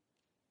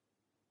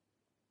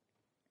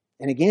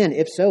 And again,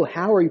 if so,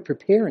 how are you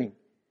preparing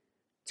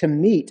to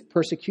meet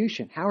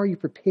persecution? How are you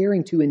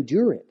preparing to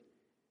endure it?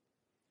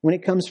 When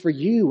it comes for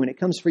you, when it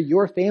comes for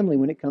your family,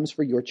 when it comes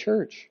for your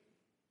church.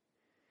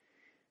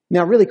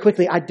 Now, really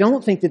quickly, I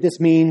don't think that this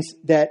means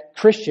that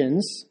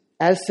Christians,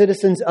 as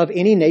citizens of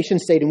any nation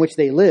state in which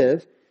they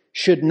live,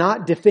 should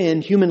not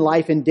defend human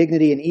life and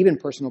dignity and even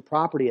personal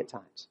property at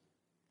times.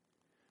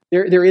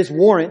 There is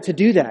warrant to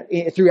do that.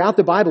 Throughout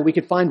the Bible, we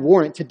could find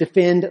warrant to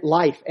defend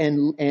life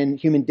and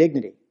human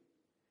dignity.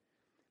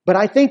 But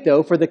I think,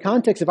 though, for the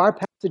context of our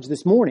passage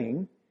this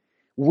morning,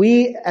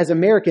 we as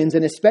Americans,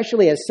 and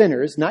especially as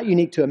sinners, not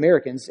unique to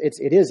Americans,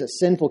 it is a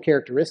sinful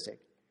characteristic,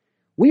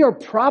 we are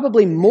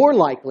probably more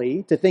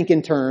likely to think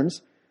in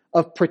terms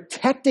of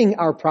protecting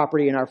our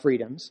property and our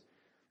freedoms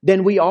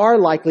than we are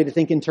likely to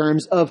think in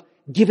terms of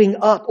giving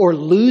up or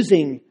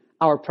losing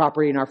our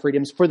property and our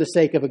freedoms for the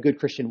sake of a good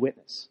Christian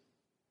witness.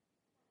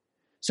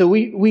 So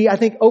we I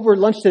think, over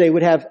lunch today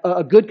would have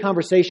a good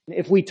conversation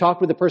if we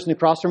talked with the person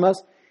across from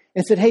us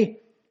and said, hey,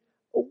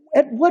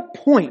 at what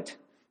point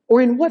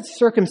or in what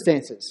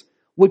circumstances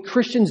would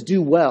Christians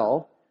do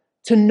well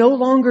to no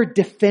longer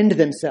defend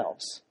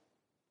themselves,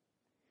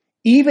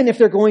 even if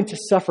they're going to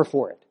suffer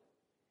for it,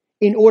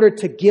 in order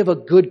to give a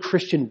good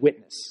Christian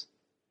witness?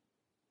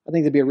 I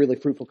think that'd be a really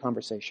fruitful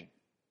conversation.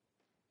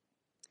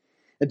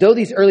 Though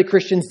these early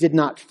Christians did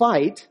not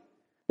fight,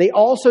 they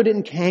also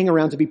didn't hang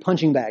around to be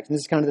punching bags. And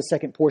this is kind of the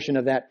second portion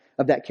of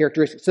that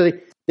characteristic. So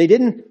they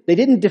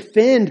didn't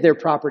defend their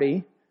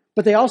property,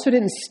 but they also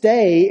didn't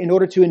stay in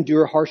order to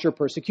endure harsher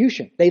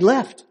persecution. They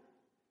left.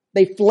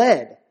 They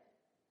fled.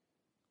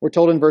 We're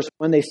told in verse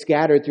 1, they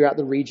scattered throughout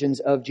the regions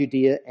of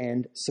Judea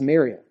and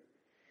Samaria.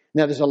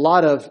 Now, there's a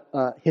lot of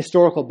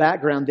historical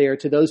background there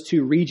to those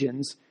two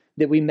regions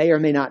that we may or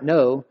may not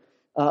know.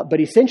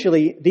 But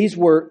essentially, these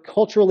were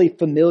culturally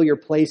familiar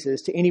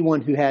places to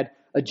anyone who had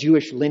a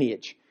Jewish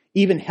lineage,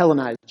 even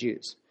Hellenized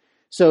Jews.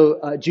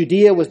 So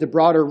Judea was the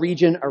broader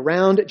region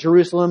around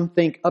Jerusalem.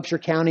 Think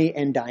Upshur County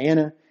and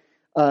Diana.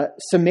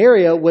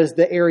 Samaria was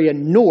the area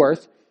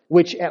north,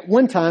 which at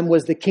one time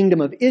was the kingdom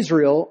of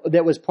Israel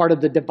that was part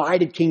of the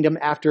divided kingdom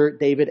after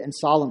David and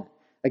Solomon.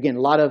 Again,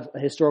 a lot of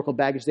historical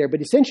baggage there.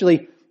 But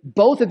essentially,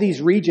 both of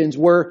these regions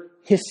were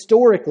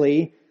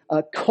historically,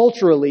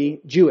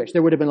 culturally Jewish.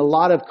 There would have been a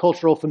lot of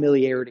cultural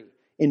familiarity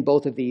in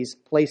both of these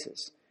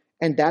places.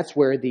 And that's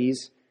where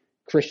these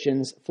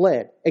Christians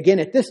fled. Again,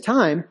 at this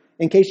time,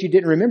 in case you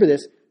didn't remember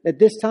this, at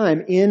this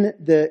time in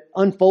the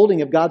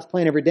unfolding of God's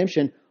plan of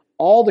redemption,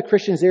 all the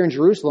Christians there in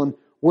Jerusalem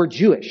were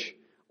Jewish,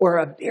 or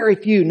a very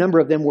few number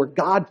of them were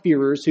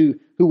God-fearers who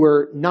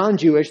were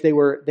non-Jewish. They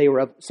were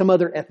of some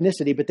other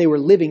ethnicity, but they were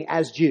living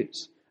as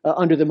Jews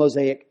under the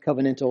Mosaic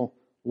covenantal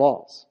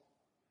laws.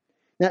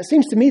 Now, it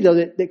seems to me, though,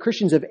 that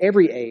Christians of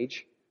every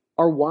age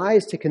are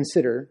wise to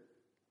consider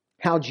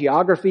how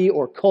geography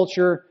or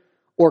culture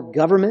or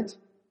government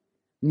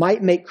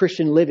might make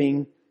Christian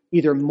living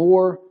either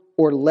more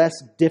or less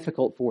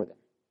difficult for them.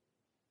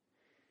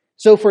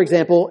 So, for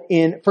example,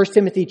 in 1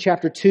 Timothy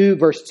chapter 2,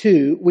 verse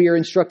 2, we are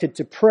instructed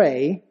to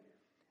pray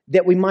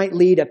that we might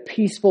lead a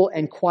peaceful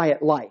and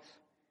quiet life,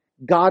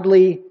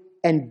 godly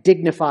and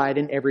dignified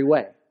in every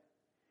way.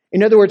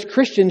 In other words,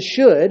 Christians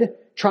should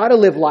try to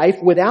live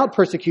life without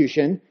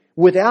persecution,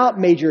 without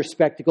major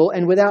spectacle,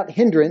 and without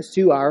hindrance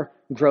to our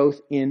growth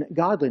in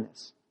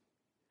godliness.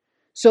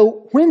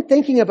 So when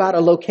thinking about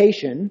a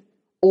location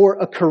or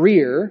a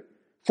career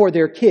for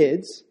their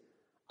kids,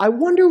 I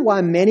wonder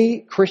why many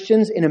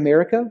Christians in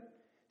America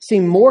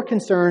seem more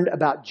concerned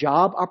about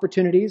job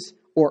opportunities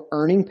or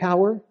earning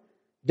power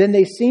than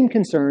they seem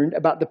concerned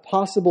about the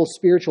possible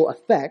spiritual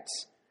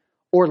effects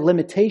or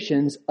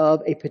limitations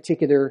of a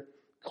particular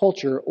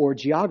culture or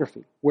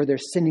geography where they're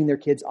sending their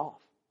kids off.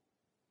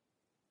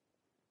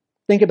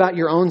 Think about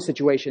your own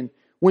situation.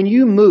 When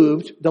you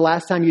moved the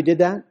last time you did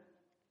that,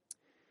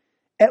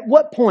 at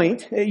what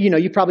point,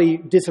 you probably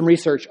did some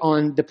research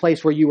on the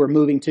place where you were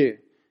moving to.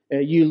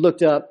 You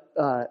looked up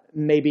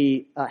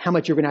maybe how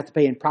much you're going to have to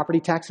pay in property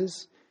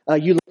taxes.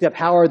 You looked up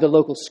how are the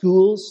local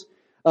schools,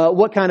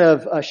 what kind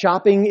of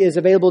shopping is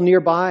available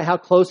nearby, how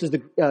close is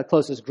the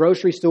closest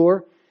grocery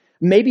store.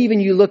 Maybe even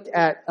you looked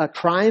at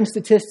crime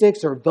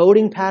statistics or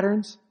voting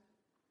patterns.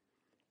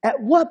 At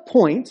what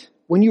point,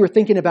 when you were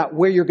thinking about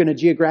where you're going to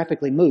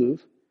geographically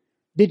move,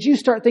 did you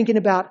start thinking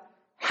about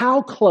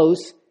how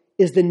close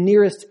is the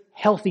nearest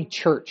healthy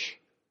church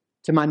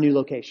to my new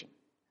location?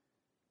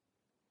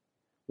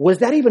 Was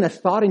that even a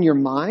thought in your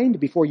mind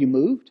before you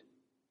moved?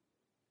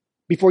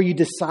 Before you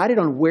decided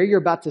on where you're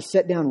about to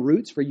set down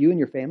roots for you and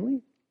your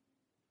family?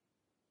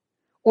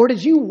 Or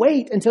did you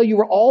wait until you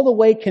were all the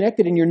way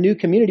connected in your new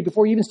community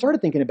before you even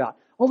started thinking about,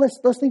 let's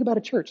think about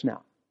a church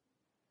now?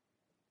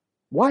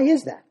 Why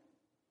is that?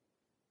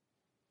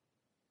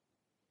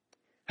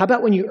 How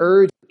about when you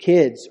urge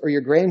kids or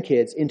your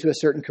grandkids into a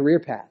certain career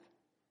path?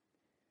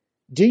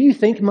 Do you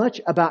think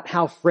much about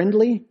how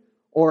friendly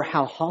or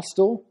how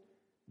hostile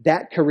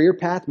that career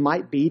path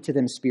might be to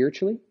them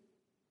spiritually?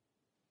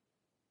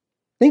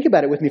 Think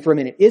about it with me for a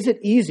minute. Is it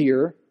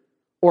easier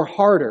or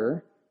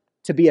harder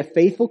to be a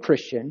faithful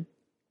Christian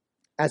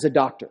as a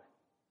doctor,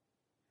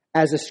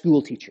 as a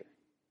school teacher,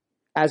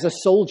 as a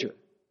soldier,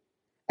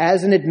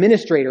 as an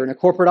administrator in a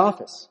corporate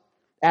office,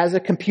 as a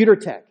computer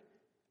tech,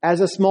 as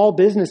a small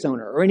business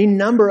owner, or any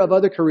number of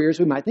other careers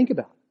we might think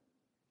about?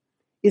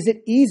 Is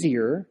it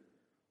easier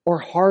or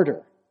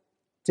harder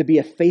to be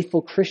a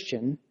faithful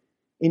Christian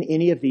in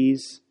any of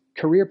these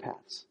career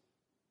paths?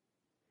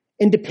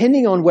 And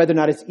depending on whether or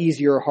not it's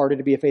easier or harder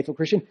to be a faithful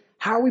Christian,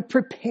 how are we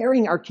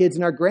preparing our kids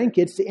and our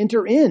grandkids to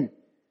enter in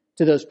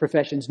to those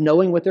professions,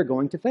 knowing what they're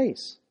going to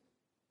face?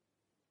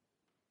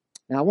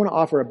 Now, I want to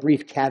offer a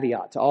brief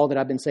caveat to all that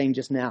I've been saying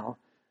just now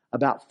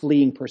about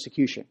fleeing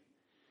persecution.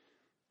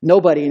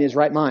 Nobody in his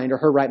right mind or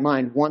her right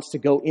mind wants to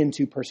go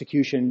into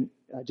persecution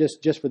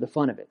just for the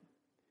fun of it.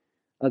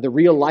 The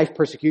real life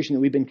persecution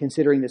that we've been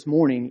considering this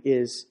morning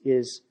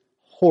is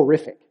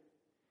horrific.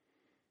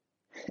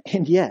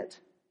 And yet,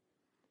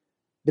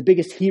 the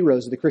biggest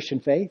heroes of the Christian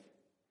faith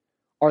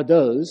are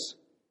those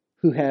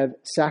who have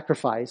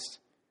sacrificed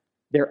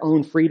their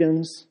own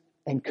freedoms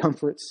and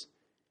comforts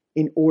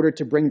in order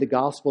to bring the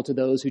gospel to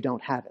those who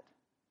don't have it,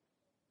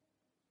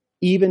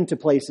 even to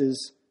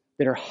places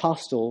that are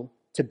hostile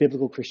to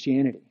biblical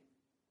Christianity.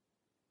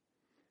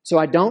 So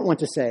I don't want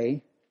to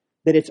say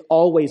that it's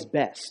always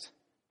best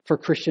for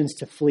Christians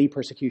to flee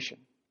persecution.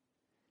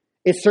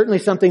 It's certainly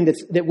something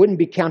that wouldn't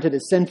be counted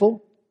as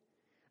sinful.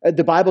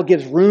 The Bible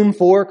gives room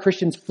for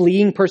Christians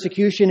fleeing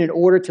persecution in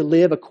order to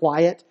live a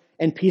quiet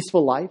and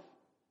peaceful life.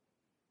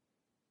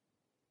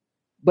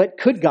 But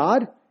could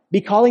God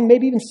be calling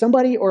maybe even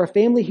somebody or a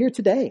family here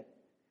today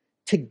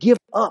to give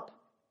up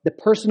the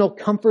personal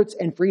comforts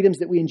and freedoms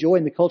that we enjoy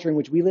in the culture in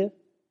which we live,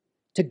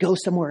 to go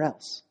somewhere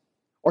else,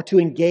 or to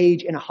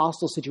engage in a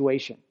hostile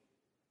situation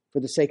for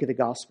the sake of the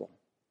gospel?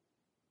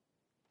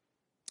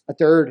 A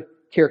third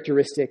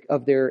characteristic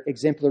of their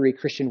exemplary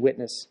Christian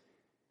witness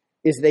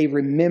is they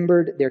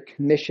remembered their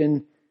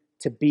commission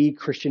to be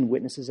Christian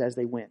witnesses as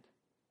they went.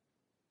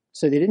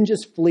 So they didn't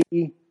just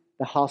flee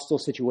the hostile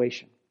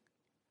situation.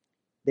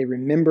 They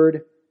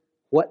remembered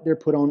what they're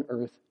put on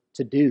earth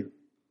to do.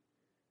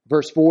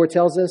 Verse 4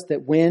 tells us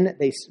that when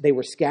they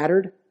were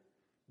scattered,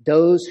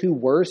 those who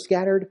were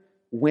scattered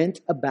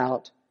went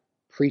about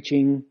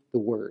preaching the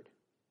word.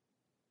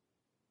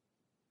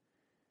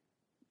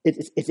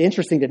 It's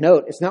interesting to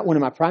note, it's not one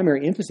of my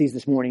primary emphases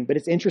this morning, but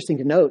it's interesting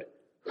to note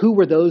who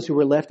were those who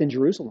were left in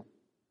Jerusalem?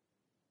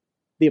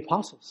 The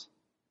apostles,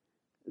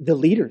 the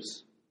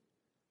leaders,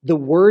 the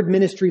word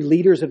ministry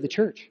leaders of the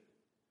church.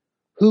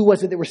 Who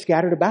was it that were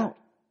scattered about?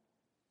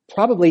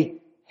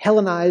 Probably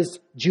Hellenized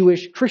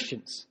Jewish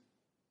Christians.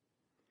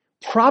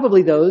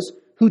 Probably those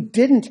who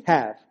didn't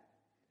have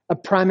a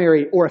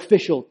primary or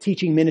official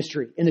teaching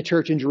ministry in the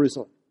church in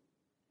Jerusalem.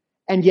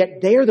 And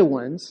yet they are the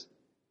ones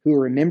who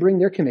are remembering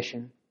their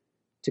commission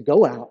to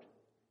go out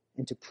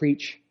and to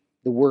preach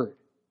the word.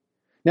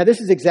 Now,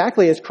 this is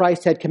exactly as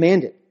Christ had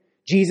commanded.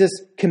 Jesus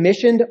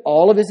commissioned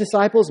all of his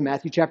disciples,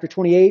 Matthew chapter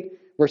 28,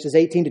 verses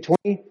 18 to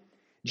 20.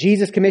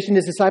 Jesus commissioned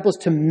his disciples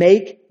to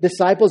make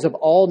disciples of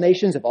all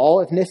nations, of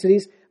all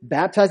ethnicities,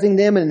 baptizing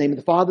them in the name of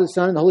the Father, the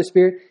Son, and the Holy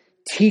Spirit,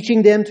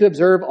 teaching them to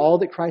observe all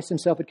that Christ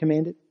himself had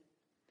commanded.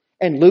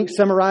 And Luke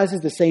summarizes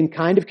the same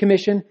kind of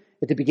commission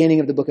at the beginning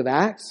of the book of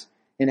Acts.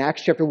 In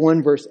Acts chapter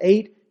 1, verse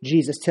 8,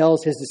 Jesus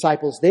tells his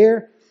disciples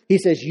there, he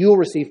says, "You will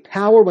receive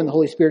power when the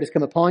Holy Spirit has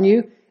come upon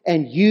you,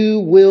 and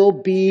you will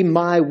be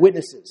my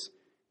witnesses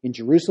in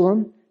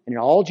Jerusalem and in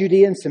all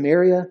Judea and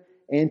Samaria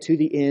and to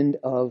the end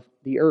of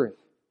the earth."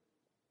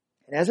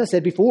 And as I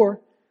said before,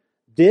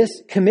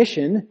 this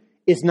commission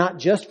is not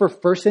just for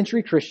first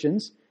century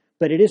Christians,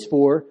 but it is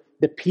for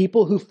the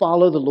people who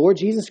follow the Lord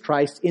Jesus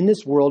Christ in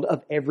this world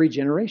of every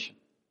generation.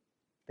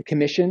 The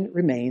commission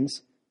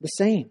remains the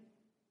same.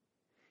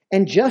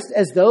 And just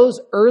as those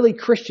early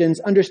Christians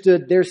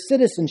understood their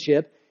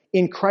citizenship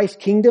in Christ's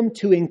kingdom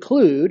to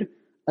include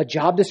a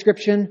job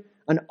description,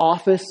 an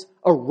office,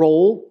 a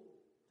role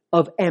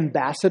of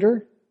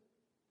ambassador,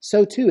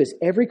 so too is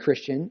every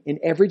Christian in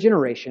every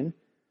generation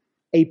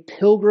a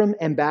pilgrim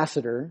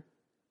ambassador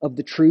of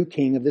the true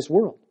King of this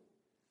world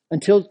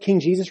until King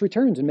Jesus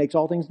returns and makes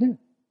all things new.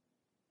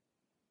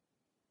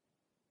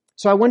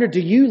 So I wonder,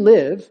 do you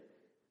live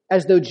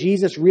as though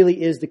Jesus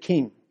really is the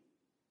King?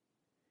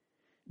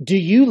 Do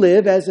you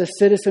live as a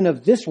citizen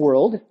of this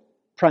world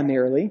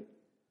primarily,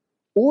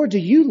 or do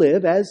you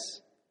live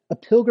as a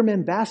pilgrim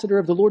ambassador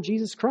of the Lord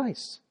Jesus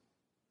Christ?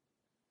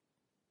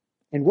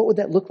 And what would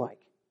that look like?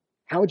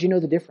 How would you know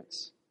the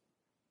difference?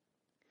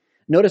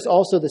 Notice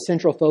also the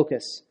central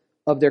focus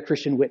of their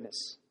Christian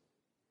witness.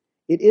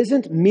 It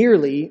isn't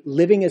merely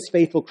living as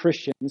faithful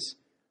Christians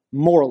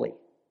morally.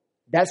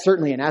 That's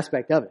certainly an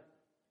aspect of it.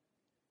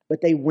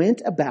 But they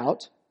went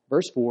about,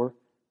 verse 4,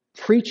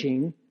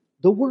 preaching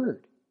the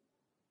word.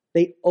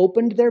 They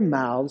opened their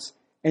mouths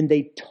and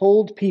they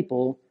told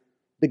people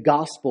the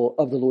gospel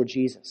of the Lord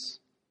Jesus.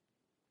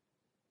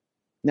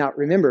 Now,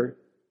 remember,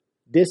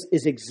 this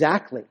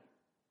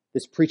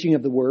preaching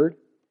of the word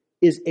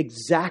is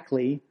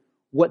exactly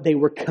what they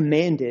were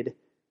commanded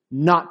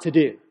not to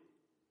do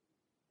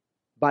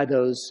by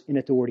those in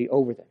authority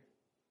over them.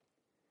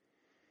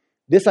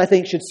 This, I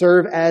think, should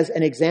serve as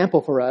an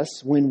example for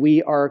us when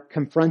we are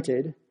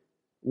confronted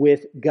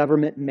with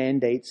government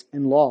mandates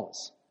and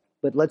laws.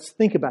 But let's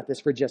think about this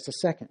for just a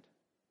second.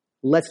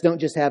 Let's don't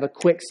just have a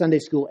quick Sunday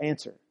school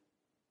answer.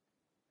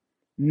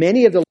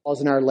 Many of the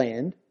laws in our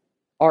land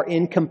are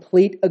in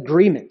complete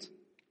agreement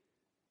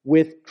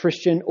with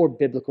Christian or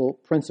biblical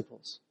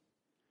principles,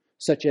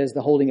 such as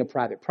the holding of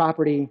private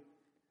property,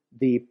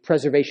 the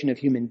preservation of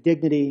human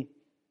dignity,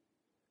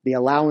 the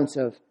allowance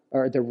of,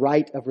 or the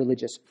right of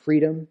religious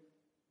freedom.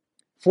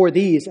 For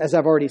these, as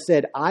I've already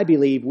said, I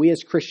believe we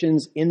as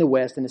Christians in the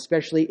West, and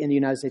especially in the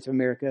United States of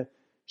America,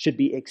 should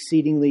be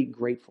exceedingly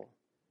grateful.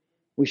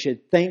 We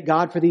should thank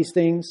God for these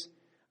things.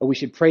 We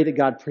should pray that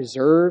God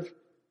preserve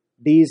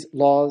these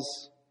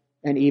laws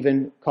and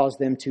even cause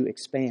them to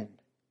expand.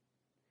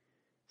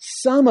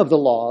 Some of the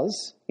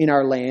laws in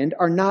our land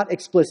are not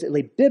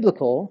explicitly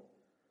biblical,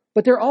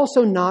 but they're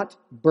also not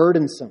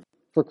burdensome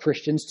for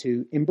Christians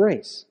to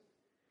embrace.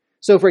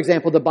 So, for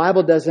example, the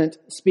Bible doesn't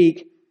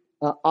speak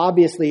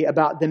obviously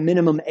about the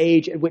minimum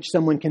age at which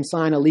someone can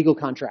sign a legal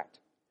contract,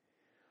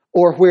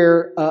 or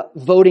where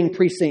voting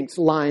precincts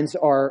lines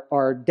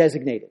are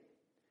designated.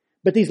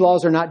 But these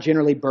laws are not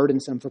generally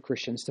burdensome for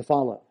Christians to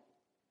follow.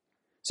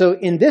 So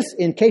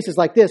in cases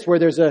like this, where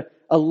there's a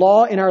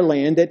law in our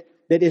land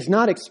that is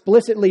not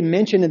explicitly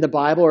mentioned in the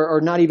Bible,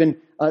 or not even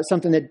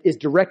something that is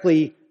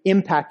directly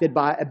impacted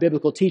by a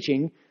biblical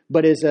teaching,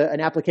 but is an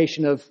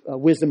application of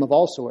wisdom of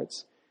all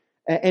sorts,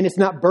 and it's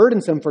not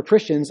burdensome for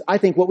Christians, I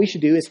think what we should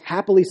do is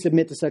happily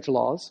submit to such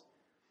laws,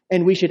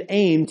 and we should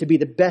aim to be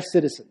the best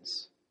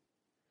citizens.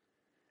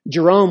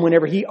 Jerome,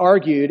 whenever he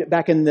argued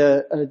back in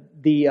the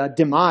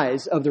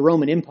demise of the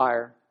Roman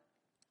Empire,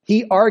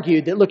 he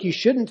argued that, look, you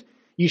shouldn't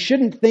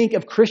think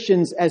of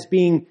Christians as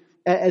being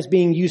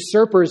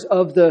usurpers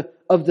of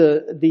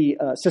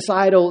the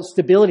societal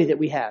stability that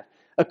we have.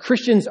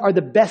 Christians are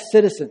the best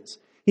citizens.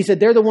 He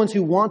said they're the ones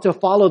who want to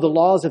follow the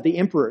laws of the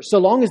emperor. So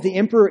long as the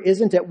emperor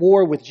isn't at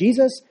war with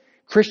Jesus,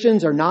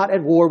 Christians are not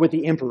at war with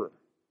the emperor.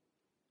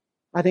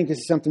 I think this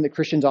is something that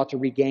Christians ought to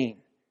regain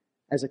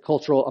as a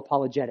cultural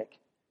apologetic.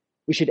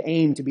 We should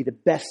aim to be the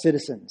best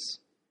citizens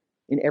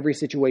in every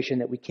situation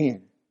that we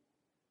can.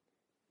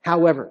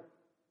 However,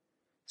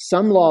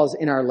 some laws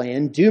in our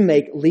land do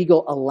make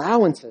legal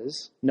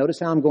allowances. Notice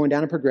how I'm going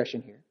down a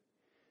progression here.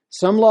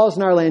 Some laws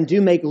in our land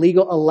do make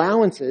legal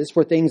allowances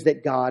for things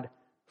that God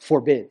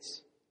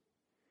forbids.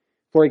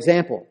 For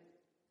example,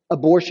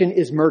 abortion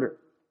is murder,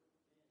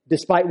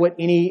 despite what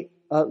any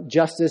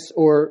justice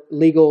or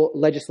legal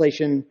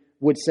legislation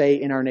would say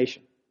in our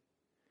nation.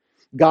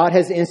 God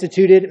has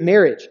instituted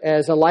marriage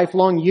as a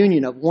lifelong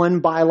union of one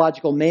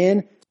biological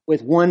man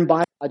with one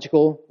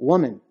biological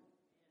woman,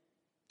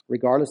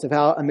 regardless of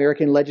how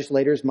American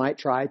legislators might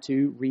try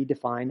to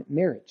redefine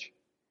marriage.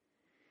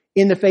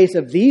 In the face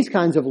of these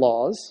kinds of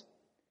laws,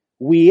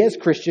 we as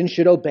Christians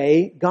should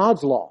obey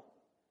God's law.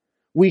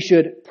 We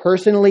should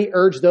personally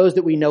urge those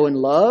that we know and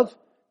love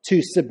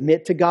to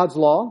submit to God's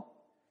law,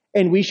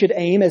 and we should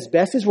aim as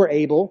best as we're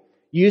able,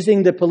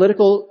 using the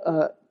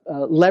political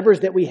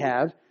levers that we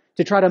have,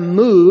 to try to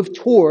move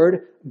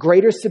toward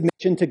greater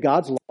submission to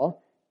God's law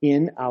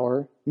in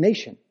our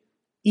nation,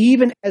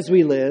 even as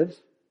we live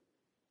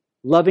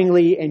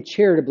lovingly and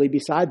charitably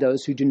beside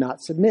those who do not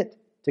submit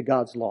to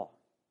God's law.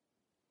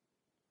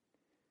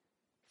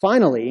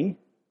 Finally,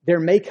 there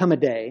may come a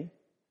day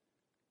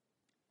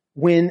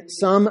when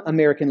some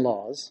American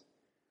laws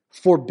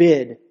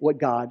forbid what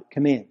God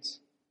commands,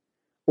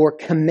 or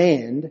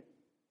command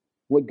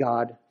what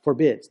God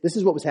forbids. This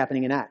is what was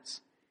happening in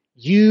Acts.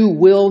 You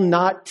will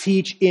not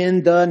teach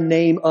in the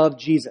name of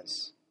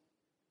Jesus.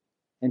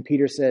 And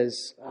Peter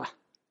says,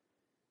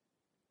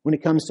 when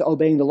it comes to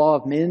obeying the law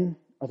of men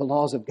or the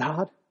laws of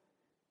God,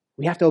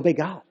 we have to obey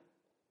God.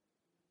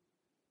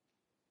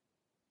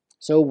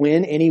 So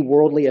when any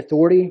worldly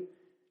authority,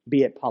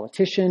 be it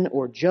politician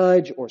or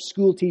judge or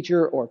school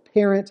teacher or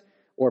parent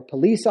or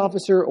police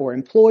officer or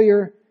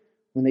employer,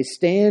 when they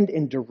stand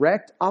in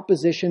direct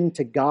opposition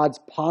to God's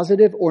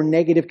positive or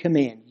negative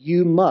command,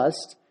 you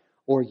must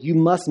or you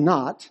must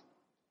not,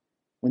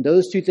 when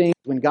those two things,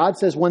 when God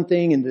says one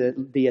thing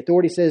and the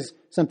authority says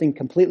something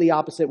completely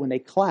opposite, when they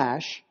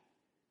clash,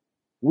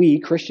 we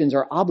Christians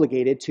are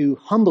obligated to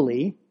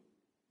humbly,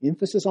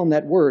 emphasis on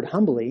that word,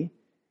 humbly,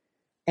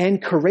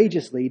 and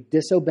courageously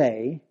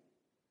disobey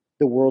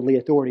the worldly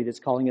authority that's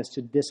calling us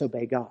to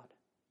disobey God.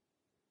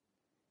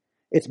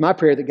 It's my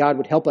prayer that God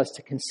would help us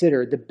to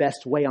consider the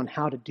best way on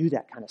how to do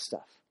that kind of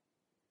stuff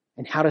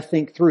and how to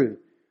think through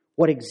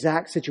what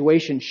exact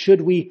situation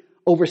should we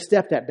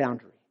overstep that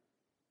boundary.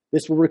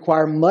 This will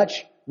require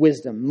much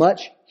wisdom,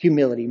 much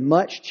humility,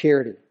 much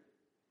charity.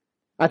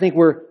 I think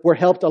we're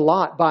helped a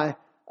lot by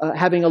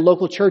having a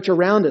local church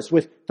around us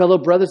with fellow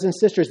brothers and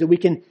sisters that we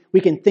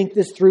can think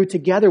this through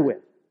together with.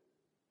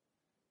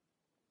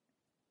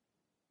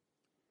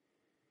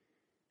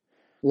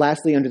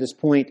 Lastly, under this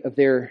point of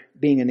there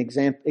being an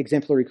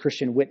exemplary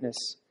Christian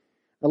witness,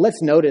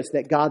 let's notice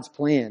that God's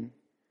plan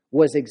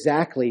was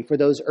exactly for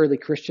those early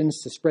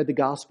Christians to spread the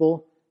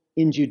gospel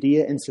in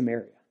Judea and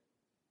Samaria.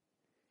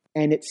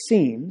 And it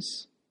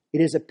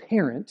is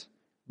apparent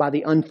by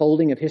the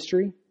unfolding of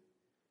history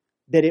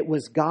that it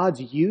was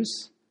God's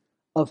use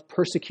of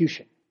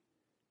persecution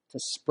to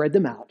spread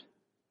them out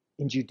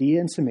in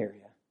Judea and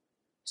Samaria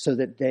so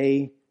that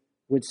they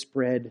would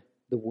spread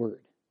the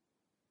word.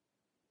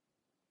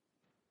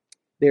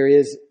 There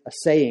is a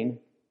saying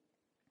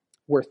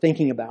we're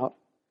thinking about,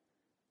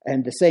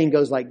 and the saying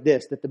goes like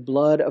this, that the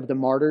blood of the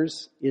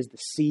martyrs is the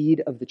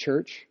seed of the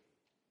church.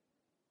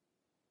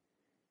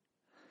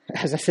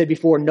 As I said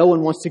before, no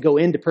one wants to go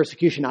into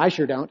persecution. I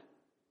sure don't.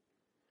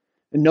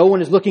 And no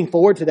one is looking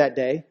forward to that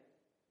day.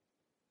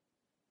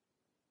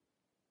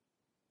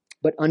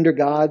 But under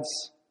God's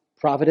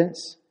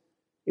providence,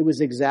 it was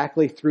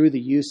exactly through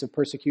the use of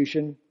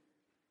persecution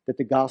that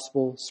the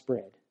gospel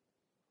spread.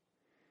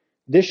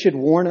 This should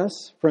warn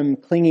us from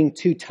clinging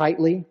too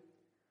tightly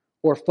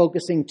or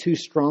focusing too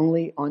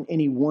strongly on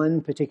any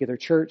one particular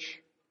church,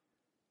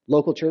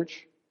 local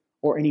church,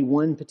 or any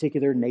one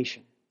particular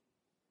nation.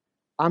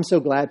 I'm so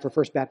glad for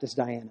First Baptist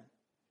Diana.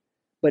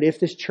 But if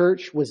this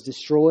church was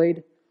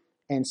destroyed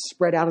and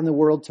spread out in the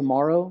world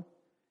tomorrow,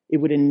 it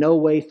would in no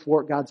way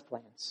thwart God's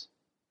plans.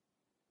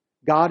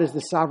 God is the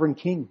sovereign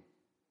king,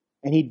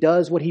 and he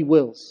does what he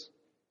wills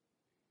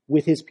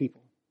with his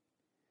people.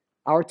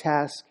 Our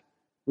task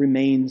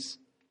remains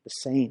the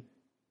same.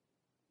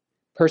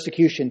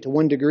 Persecution, to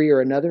one degree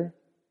or another,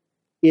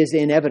 is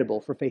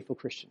inevitable for faithful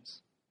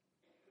Christians.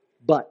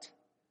 But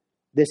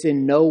this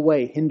in no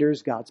way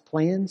hinders God's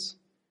plans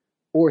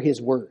or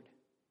his word,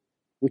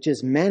 which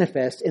is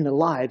manifest in the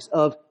lives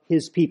of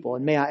his people.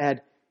 And may I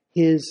add,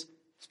 his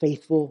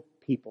faithful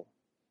people.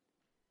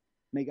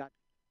 May God...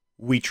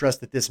 We trust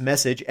that this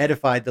message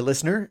edified the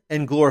listener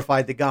and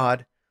glorified the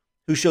God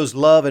who shows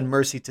love and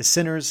mercy to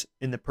sinners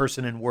in the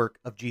person and work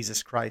of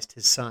Jesus Christ,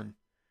 his Son.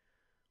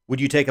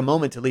 Would you take a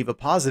moment to leave a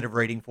positive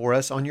rating for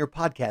us on your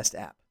podcast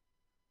app?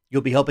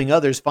 You'll be helping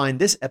others find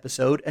this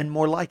episode and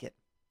more like it.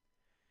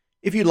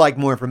 If you'd like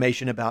more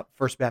information about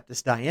First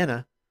Baptist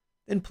Diana,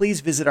 then please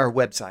visit our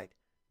website,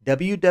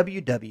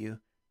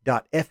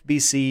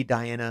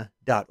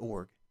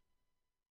 www.fbcdiana.org.